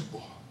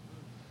principle,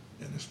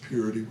 and his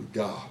purity with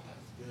God.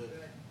 Good.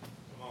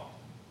 Come on.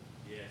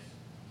 Yes.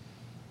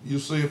 You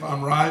see, if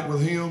I'm right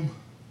with him,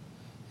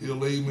 he'll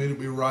lead me to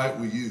be right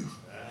with you.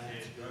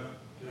 That's good.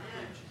 Good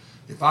preaching.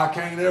 If I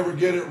can't ever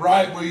get it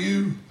right with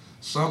you,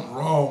 something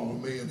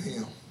wrong with me and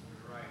him.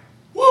 Right.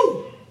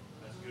 Woo!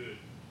 That's good.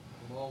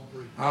 Come on,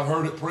 preach. I've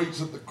heard it preached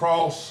that the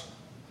cross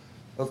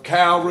of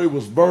Calvary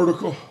was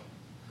vertical.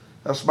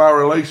 That's my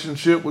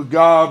relationship with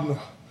God.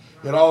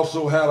 It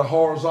also had a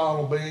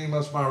horizontal beam.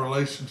 That's my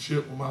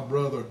relationship with my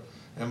brother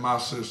and my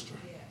sister.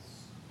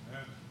 Yes.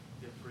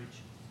 Good preaching.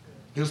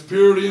 His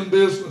purity in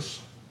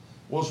business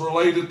was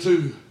related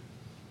to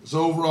his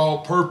overall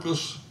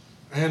purpose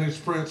and his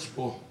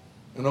principle,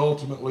 and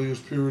ultimately his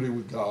purity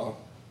with God.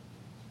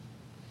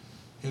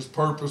 His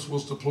purpose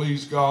was to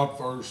please God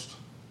first.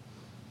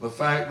 The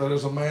fact that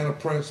as a man of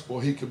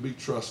principle, he could be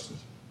trusted.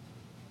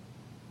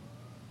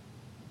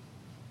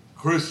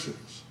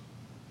 Christians,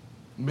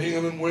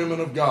 men and women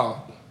of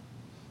God,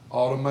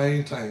 ought to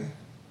maintain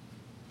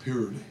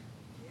purity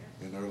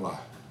in their life.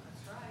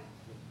 That's right.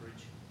 Good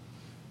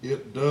preaching.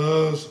 It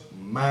does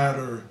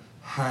matter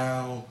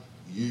how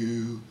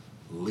you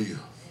live.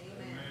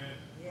 Amen.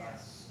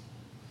 Yes.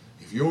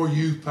 If your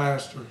youth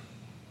pastor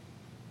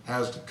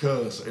has to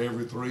cuss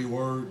every 3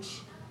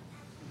 words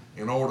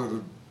in order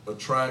to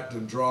attract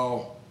and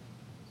draw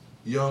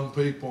young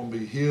people and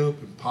be hip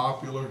and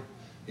popular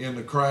in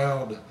the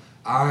crowd,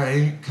 I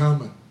ain't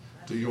coming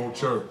to your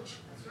church.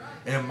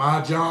 And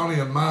my Johnny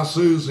and my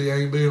Susie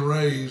ain't being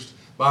raised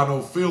by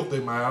no filthy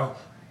mouth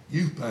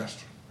youth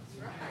pastor.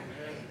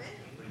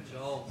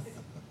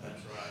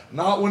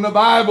 Not when the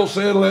Bible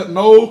said, let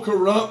no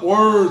corrupt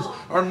words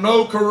or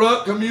no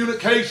corrupt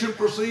communication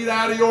proceed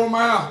out of your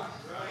mouth.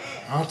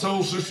 I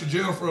told Sister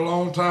Jennifer a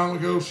long time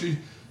ago, she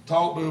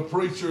talked to a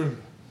preacher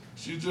and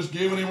she was just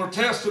giving him her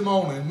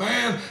testimony. And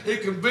man,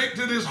 it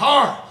convicted his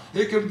heart.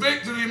 It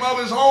convicted him of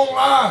his own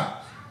life.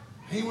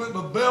 He went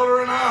to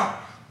bellowing out.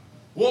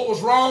 What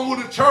was wrong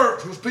with the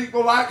church was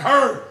people like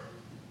her.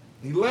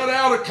 He let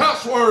out a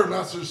cuss word, and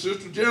I said,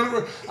 Sister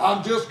Jennifer,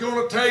 I'm just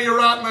going to tell you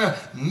right now,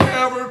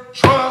 never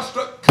trust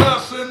a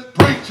cussing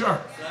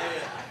preacher. Say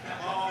it.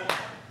 Come on.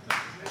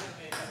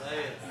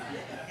 Say it.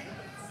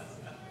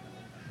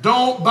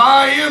 Don't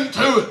buy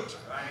into it.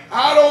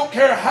 I don't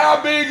care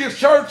how big his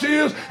church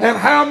is and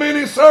how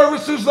many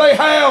services they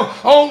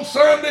have on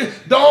Sunday.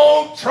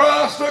 Don't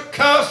trust a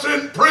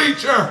cussing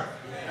preacher.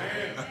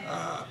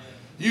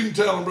 You can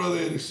tell him Brother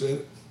Eddie said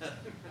it.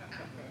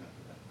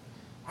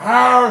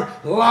 Our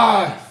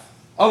life,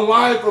 a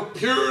life of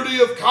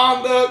purity of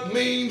conduct,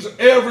 means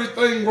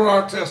everything where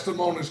our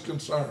testimony is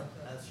concerned.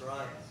 That's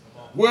right.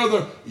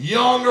 Whether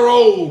young or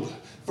old.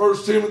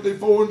 1 Timothy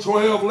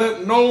 4:12,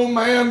 let no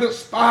man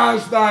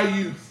despise thy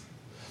youth,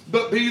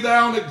 but be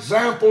thou an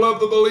example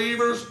of the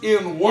believers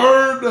in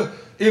word,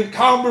 in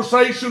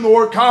conversation. The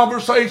word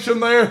conversation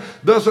there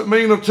doesn't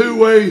mean a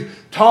two-way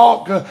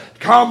talk.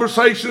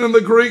 Conversation in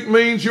the Greek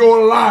means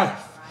your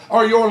life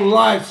or your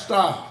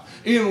lifestyle.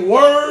 in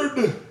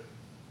word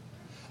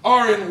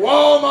or in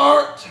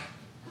Walmart,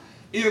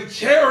 in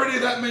charity,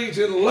 that means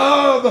in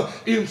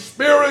love, in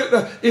spirit,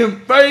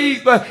 in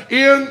faith,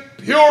 in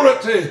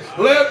purity.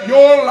 Let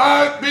your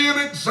life be an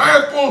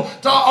example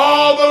to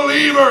all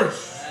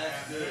believers.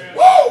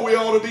 Whoa, we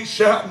ought to be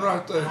shouting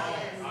right there.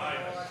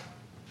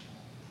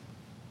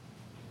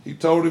 He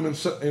told him in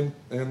 2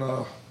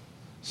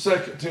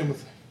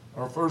 Timothy,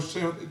 or 1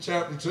 Timothy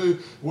chapter 2,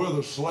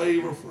 whether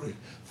slave or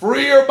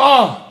free or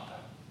bond,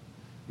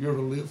 you're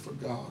to live for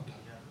God.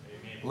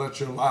 Let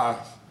your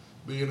life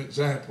be an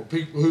example.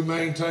 People who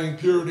maintain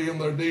purity in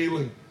their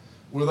dealing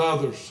with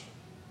others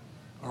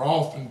are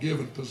often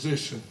given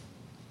position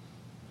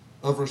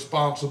of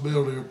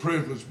responsibility or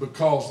privilege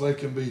because they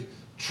can be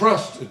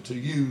trusted to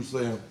use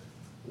them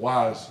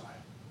wisely.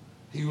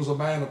 He was a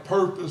man of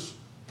purpose,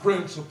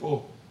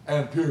 principle,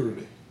 and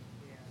purity.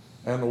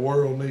 And the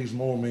world needs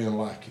more men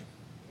like him.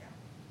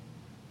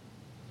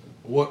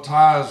 What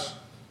ties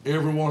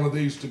every one of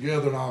these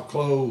together, and I'll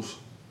close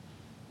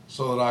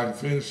so that I can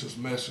finish this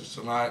message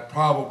tonight,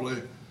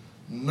 probably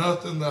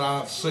nothing that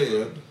I've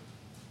said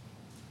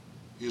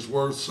is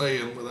worth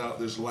saying without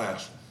this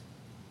last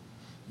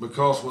one.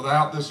 Because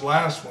without this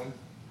last one,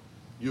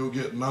 you'll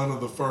get none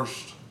of the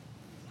first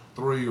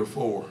 3 or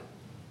 4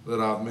 that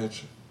I've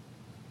mentioned.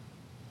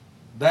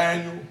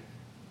 Daniel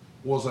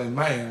was a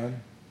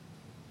man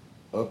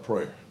of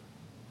prayer.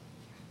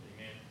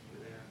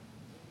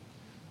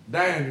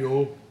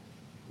 Daniel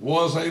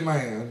was a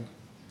man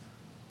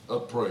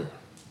of prayer.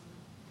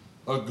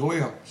 A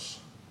glimpse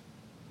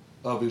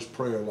of his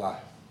prayer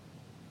life.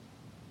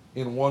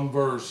 In one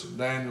verse, in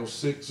Daniel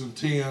 6 and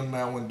 10,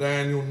 now when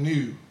Daniel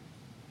knew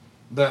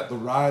that the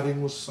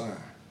writing was signed,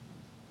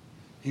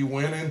 he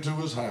went into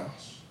his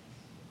house,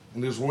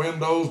 and his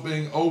windows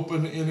being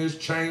open in his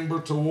chamber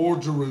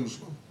toward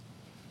Jerusalem,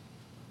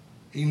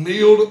 he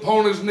kneeled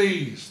upon his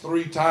knees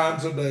 3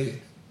 times a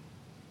day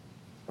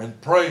and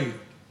prayed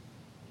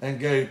and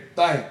gave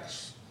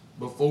thanks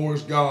before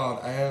his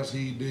God as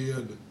he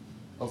did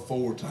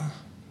aforetime,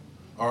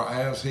 or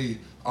as he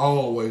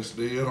always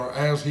did, or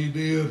as he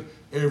did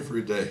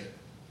every day.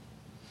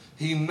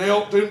 He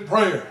knelt in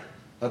prayer,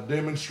 a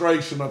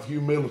demonstration of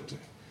humility.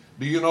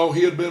 Do you know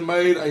he had been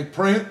made a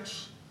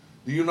prince?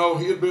 Do you know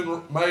he had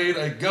been made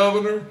a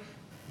governor?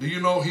 Do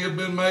you know he had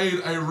been made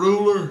a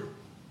ruler?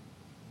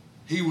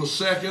 He was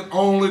second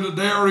only to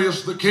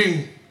Darius the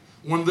king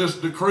when this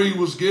decree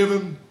was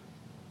given.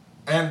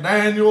 And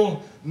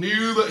Daniel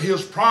knew that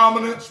his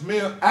prominence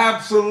meant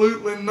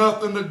absolutely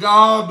nothing to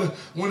God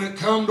when it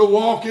come to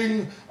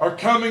walking or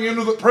coming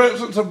into the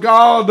presence of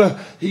God.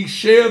 He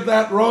shed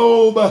that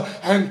robe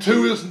and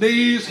to his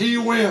knees he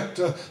went,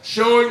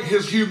 showing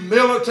his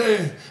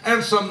humility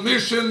and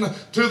submission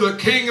to the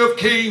King of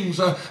Kings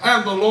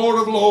and the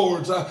Lord of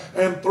Lords.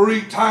 And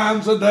 3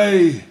 times a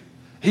day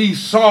he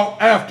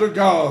sought after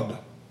God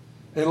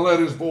and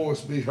let his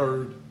voice be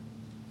heard.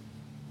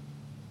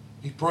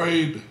 He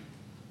prayed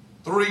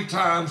 3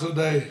 times a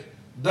day,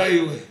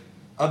 daily,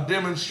 a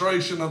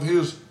demonstration of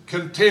his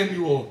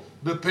continual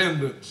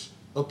dependence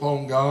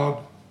upon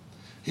God.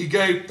 He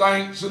gave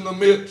thanks in the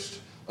midst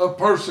of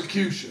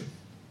persecution.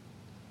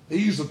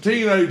 He's a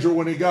teenager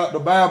when he got to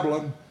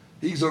Babylon.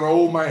 He's an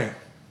old man.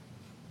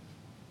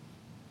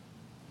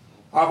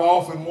 I've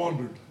often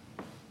wondered,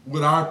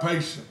 would our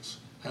patience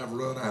have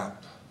run out?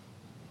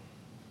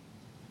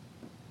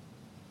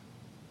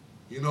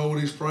 You know what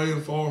he's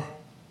praying for?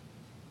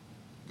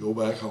 Go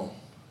back home.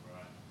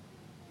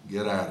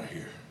 Get out of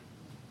here.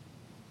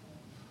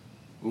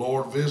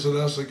 Lord, visit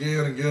us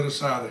again and get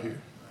us out of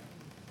here.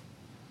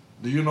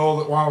 Do you know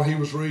that while he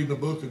was reading the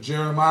book of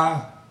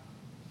Jeremiah,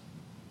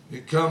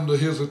 it come to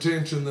his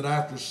attention that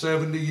after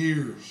 70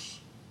 years,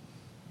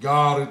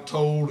 God had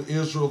told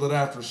Israel that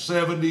after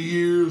 70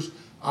 years,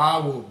 I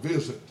will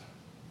visit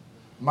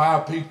my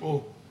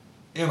people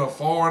in a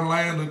foreign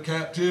land of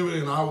captivity,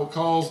 and I will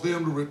cause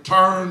them to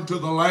return to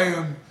the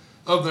land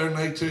of their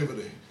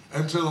nativity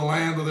and to the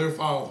land of their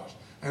fathers.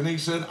 And he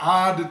said,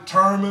 I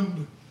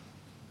determined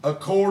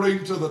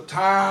according to the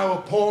time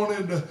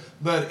appointed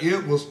that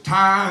it was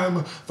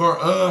time for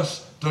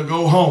us to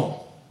go home.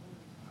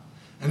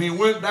 And he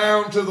went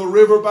down to the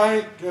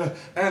riverbank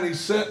and he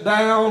sat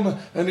down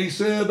and he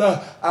said,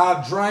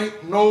 I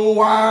drank no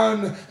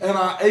wine and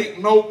I ate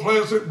no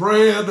pleasant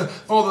bread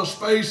for the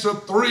space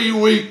of 3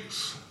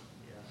 weeks.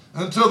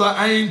 Until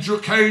the angel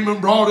came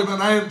and brought him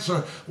an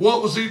answer.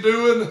 What was he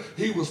doing?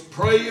 He was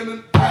praying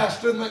and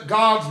fasting that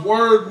God's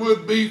word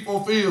would be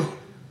fulfilled.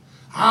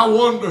 I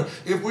wonder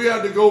if we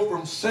had to go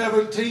from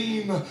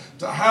 17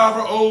 to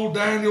however old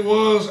Daniel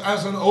was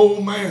as an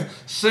old man.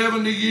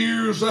 70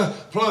 years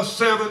plus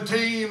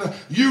 17.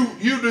 You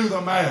do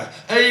the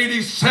math.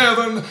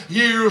 87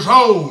 years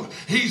old.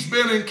 He's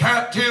been in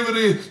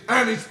captivity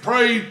and he's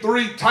prayed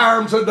 3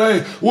 times a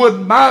day.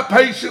 Would my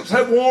patience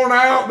have worn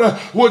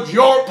out? Would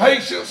your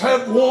patience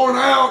have worn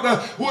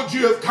out? Would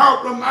you have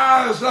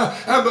compromised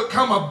and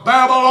become a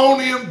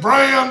Babylonian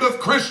brand of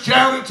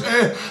Christianity?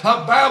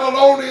 A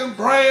Babylonian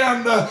brand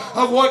man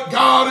of what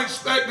God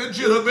expected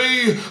you to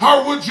be,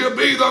 or would you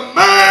be the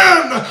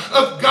man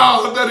of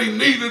God that he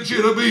needed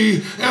you to be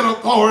in a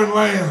foreign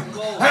land?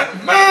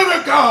 That man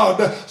of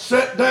God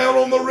sat down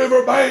on the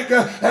riverbank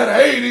at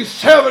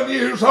 87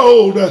 years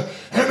old,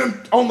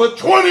 and on the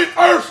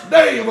 21st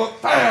day of a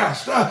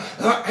fast,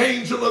 the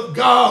angel of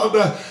God,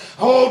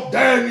 oh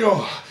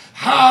Daniel,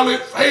 highly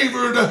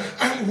favored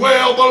and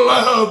well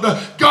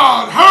beloved,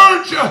 God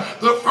heard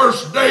you the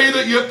first day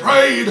that you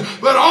prayed,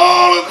 but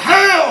all of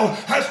hell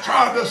has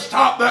tried to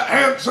stop the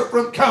answer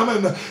from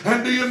coming.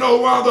 And do you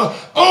know why the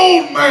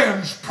old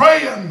man's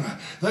praying?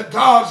 That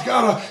God's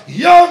got a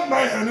young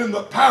man in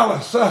the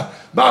palace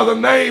by the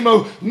name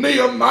of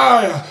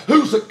Nehemiah,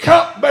 who's a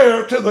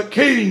cupbearer to the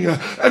king.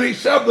 And he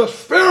said, the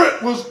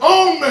Spirit was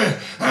on me,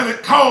 and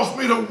it caused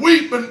me to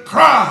weep and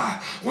cry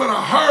when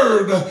I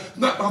heard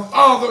that my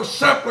father's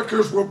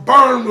sepulchres were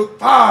burned with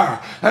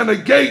fire, and the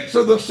gates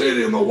of the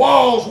city and the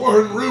walls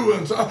were in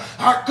ruins.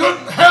 I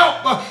couldn't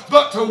help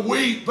but to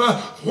weep.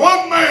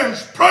 One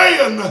man's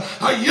praying,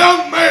 a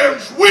young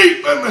man's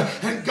weeping,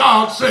 and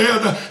God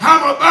said,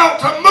 I'm about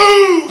to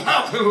move.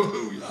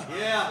 Hallelujah.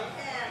 Yeah.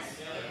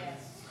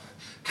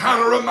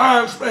 Kind of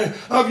reminds me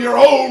of your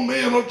old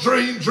men will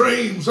dream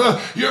dreams.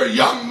 Your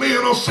young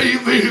men will see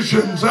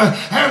visions.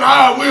 And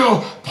I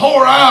will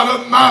pour out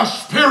of my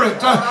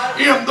Spirit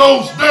in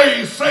those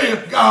days,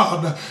 saith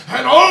God.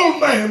 An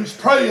old man's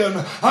praying,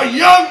 a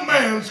young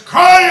man's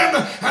crying,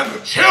 and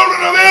the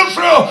children of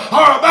Israel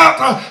are about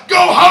to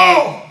go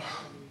home.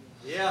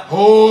 Yeah.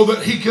 Oh,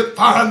 that he could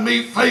find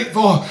me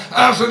faithful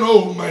as an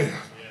old man.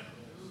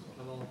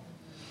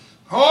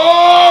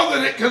 Oh,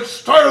 that it can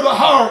stir the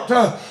heart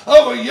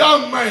of a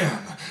young man,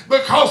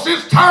 because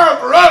it's time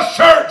for us,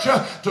 church,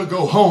 to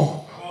go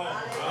home.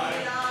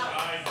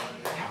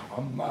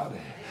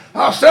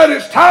 I said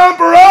it's time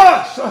for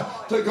us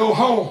to go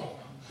home.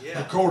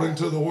 According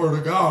to the Word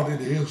of God,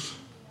 it is.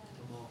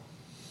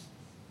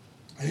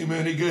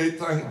 Amen. He gave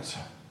thanks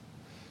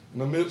in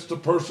the midst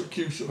of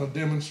persecution, a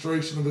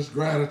demonstration of his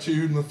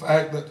gratitude and the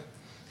fact that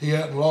he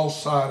hadn't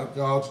lost sight of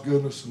God's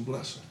goodness and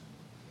blessing.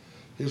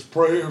 His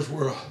prayers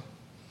were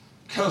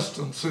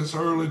custom since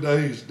early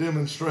days,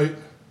 demonstrate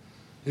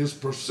his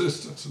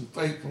persistence and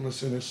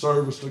faithfulness in his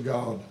service to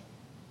God.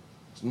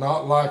 It's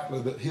not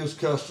likely that his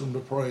custom to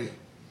pray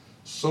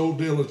so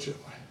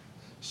diligently,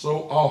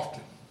 so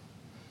often,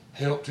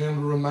 helped him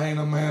to remain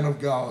a man of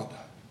God,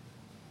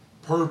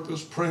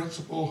 purpose,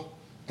 principle,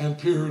 and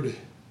purity,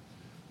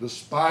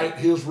 despite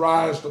his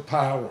rise to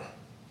power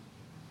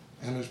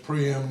and his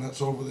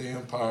preeminence over the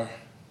empire.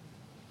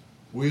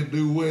 We'd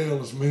do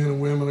well as men and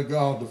women of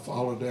God to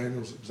follow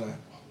Daniel's example.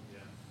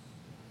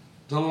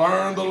 To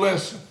learn the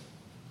lesson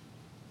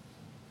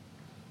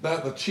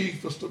that the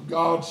chiefest of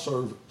God's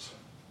servants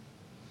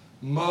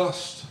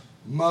must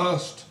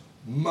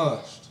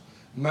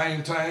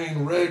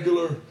maintain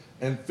regular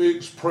and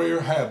fixed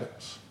prayer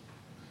habits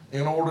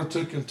in order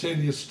to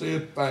continue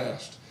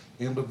steadfast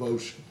in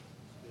devotion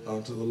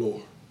unto the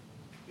Lord.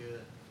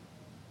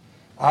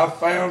 I've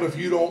found if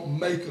you don't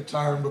make a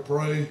time to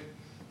pray,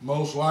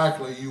 most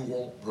likely you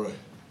won't pray.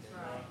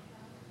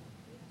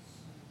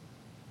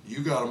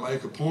 You got to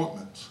make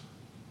appointments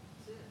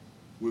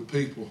with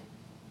people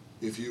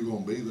if you're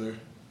going to be there.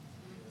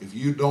 If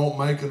you don't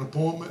make an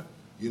appointment,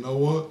 you know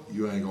what?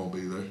 You ain't going to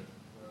be there.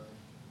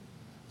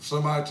 If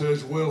somebody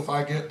tells you, well, if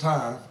I get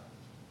time,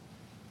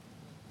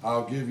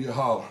 I'll give you a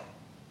holler.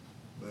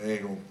 They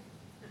ain't going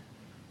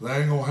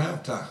to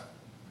have time.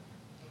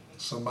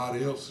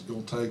 Somebody else is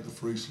going to take the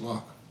free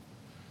slot.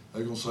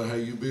 They're going to say,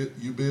 hey,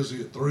 you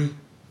busy at 3?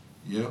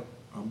 Yep,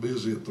 I'm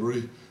busy at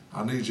 3.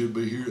 I need you to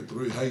be here at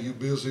 3. Hey, you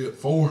busy at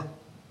 4?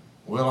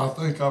 Well, I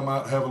think I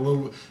might have a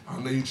little.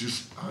 I need you.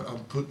 I'm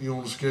putting you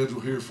on the schedule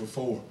here for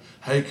 4.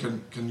 Hey,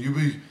 can you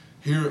be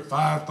here at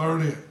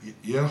 5:30?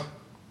 Yeah,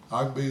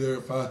 I can be there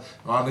at 5.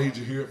 I need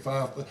you here at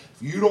 5:30.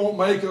 If you don't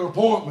make an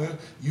appointment,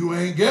 you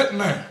ain't getting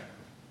there.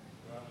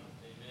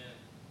 Amen.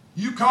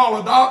 You call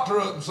a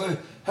doctor up and say,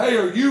 hey,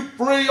 are you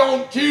free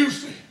on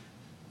Tuesday?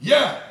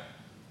 Yeah.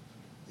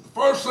 The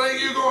first thing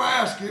you're going to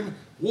ask him,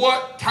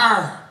 what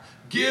time?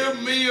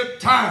 Give me a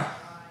time.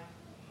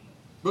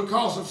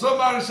 Because if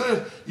somebody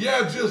says,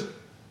 yeah, just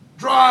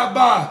drive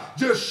by,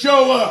 just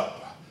show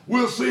up,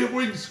 we'll see if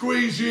we can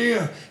squeeze you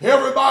in.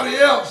 Everybody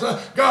else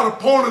got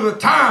appointed a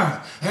time,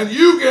 and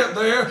you get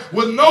there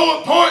with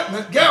no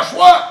appointment, guess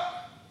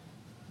what?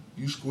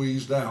 You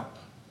squeezed out.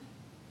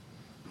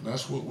 And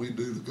that's what we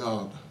do to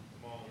God.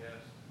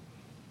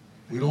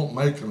 We don't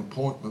make an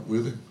appointment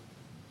with him,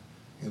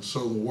 and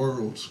so the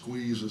world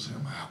squeezes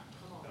him out.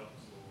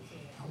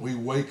 We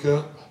wake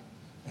up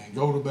and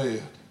go to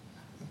bed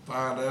and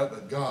find out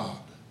that God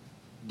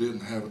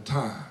didn't have a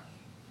time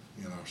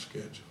in our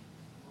schedule.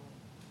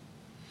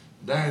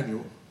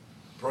 Daniel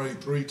prayed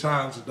 3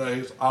 times a day.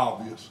 It's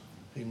obvious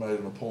he made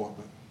an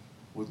appointment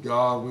with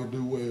God. We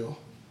do well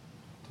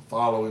to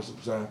follow his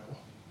example.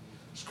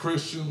 As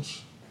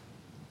Christians,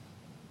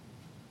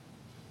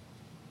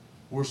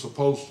 we're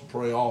supposed to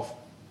pray often.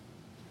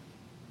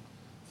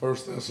 1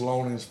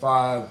 Thessalonians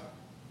 5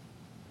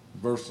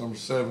 Verse number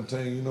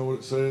 17, you know what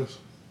it says?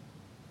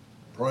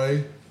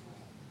 Pray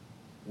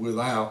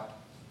without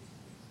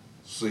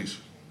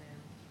ceasing.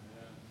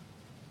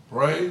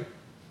 Pray,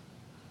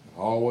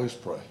 always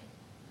pray.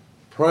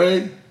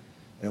 Pray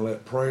and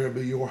let prayer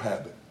be your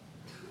habit.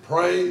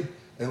 Pray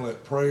and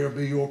let prayer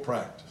be your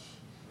practice.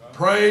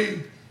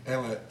 Pray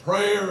and let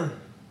prayer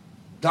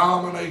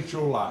dominate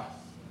your life.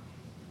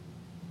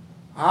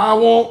 I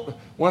want,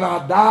 when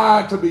I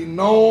die, to be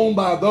known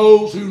by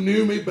those who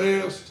knew me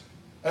best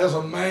as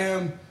a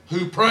man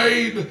who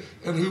prayed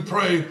and who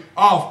prayed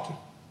often.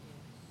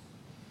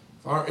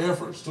 If our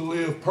efforts to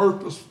live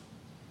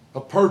a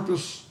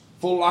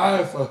purposeful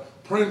life, a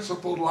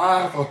principled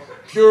life, a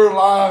pure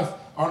life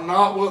are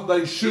not what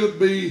they should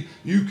be,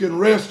 you can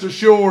rest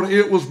assured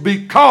it was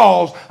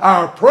because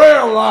our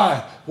prayer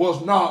life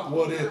was not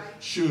what it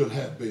should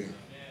have been.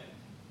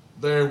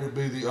 There would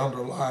be the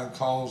underlying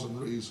cause and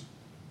reason.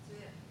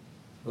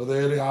 Brother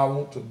Eddie, I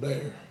want to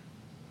dare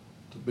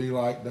to be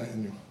like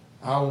Daniel.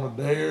 I want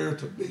to dare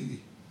to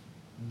be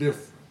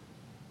different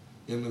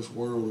in this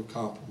world of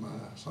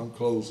compromise. I'm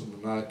closing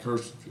tonight.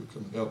 Kirsten, if you'll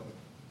come help me.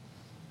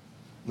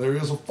 There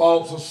is a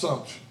false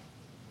assumption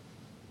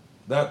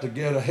that to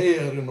get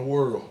ahead in the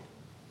world,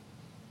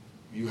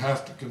 you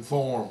have to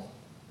conform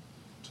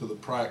to the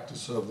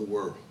practice of the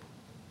world.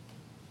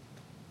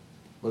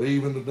 But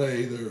even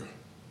today, there are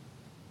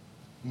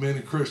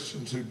many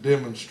Christians who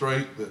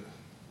demonstrate that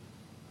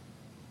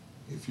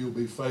if you'll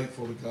be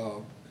faithful to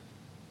God,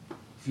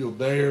 if you'll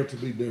dare to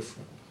be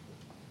different,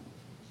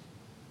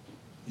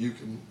 you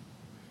can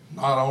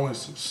not only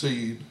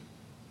succeed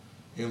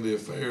in the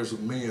affairs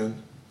of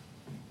men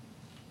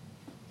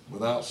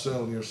without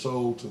selling your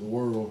soul to the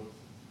world,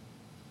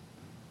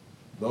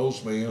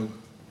 those men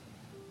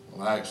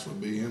will actually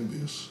be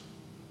envious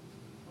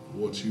of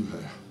what you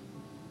have.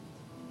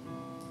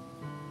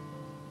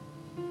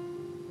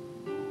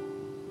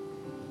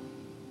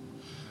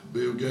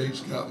 Bill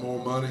Gates got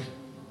more money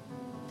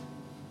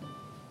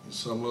in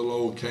some little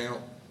old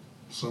account,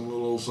 some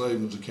little old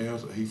savings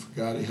account that he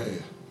forgot he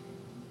had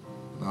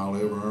than I'll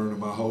ever earn in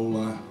my whole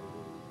life.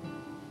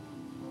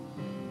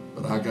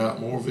 But I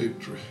got more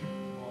victory,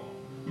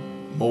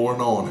 more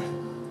anointing,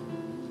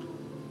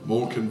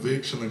 more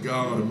conviction of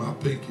God in my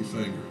pinky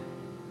finger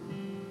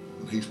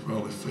than he's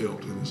probably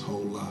felt in his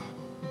whole life.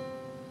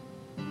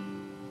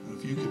 And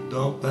if you could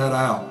dump that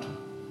out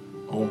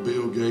on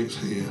Bill Gates'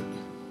 head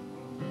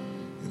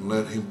and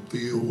let him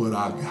feel what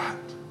I got,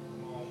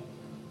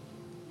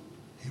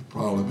 he'd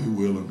probably be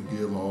willing to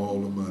give all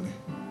the money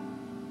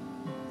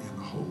in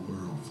the whole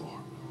world for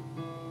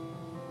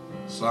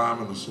it.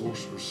 Simon the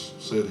sorcerer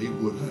said he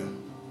would have.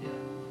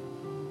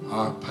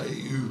 I pay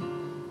you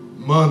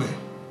money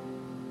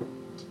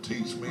to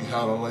teach me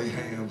how to lay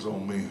hands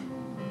on men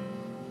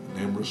and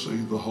then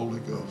receive the Holy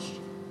Ghost.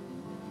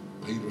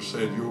 Peter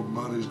said, your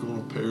money's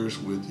going to perish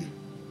with you.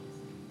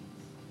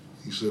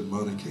 He said,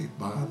 money can't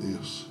buy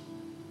this.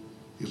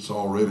 It's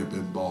already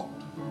been bought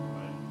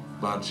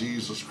by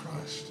Jesus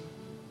Christ.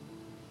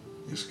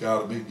 It's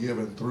got to be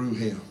given through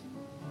him.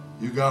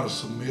 You got to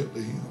submit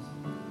to him.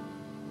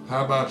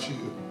 How about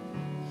you?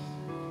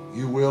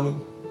 You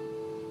willing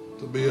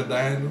to be a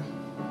Daniel?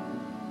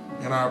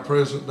 In our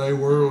present day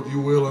world,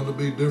 you willing to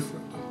be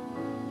different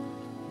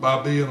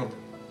by being a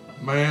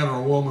man or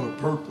a woman of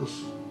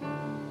purpose,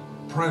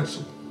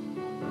 principle,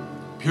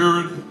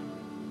 purity,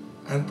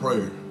 and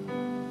prayer?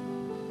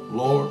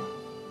 Lord,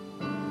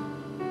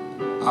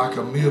 I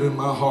commit in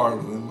my heart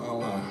and in my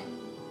life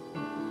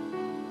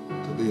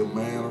to be a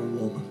man or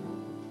woman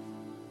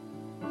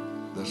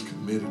that's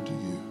committed to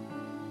you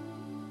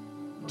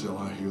until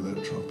I hear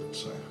that trumpet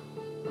sound.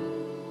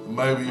 And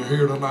maybe you're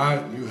here tonight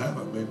and you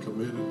haven't been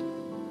committed.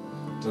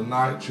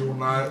 Tonight's your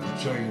night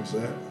to change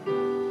that.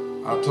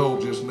 I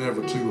told you it's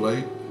never too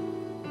late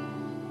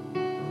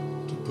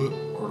to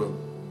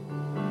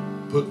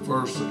put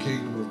first the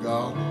kingdom of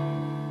God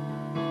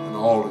and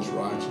all his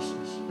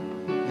righteousness.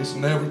 It's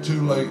never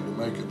too late to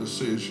make a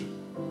decision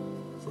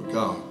for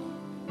God.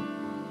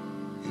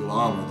 You'll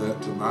honor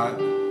that tonight.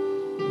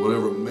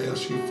 Whatever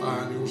mess you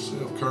find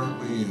yourself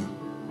currently in,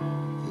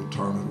 you'll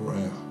turn it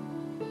around.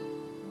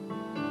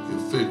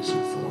 He'll fix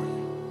it for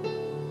you.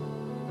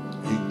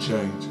 He can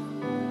change it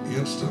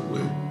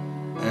instantly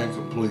and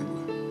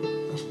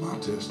completely. That's my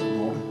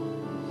testimony.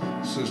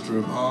 Sister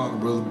Yvonne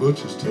and Brother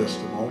Butch's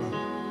testimony.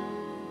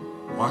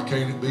 Why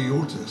can't it be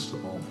your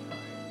testimony?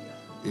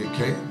 It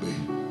can be,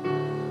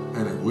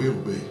 and it will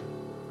be,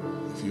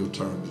 if you'll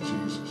turn to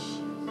Jesus.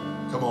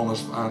 Come on,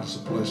 let's find us a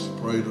place to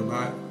pray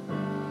tonight.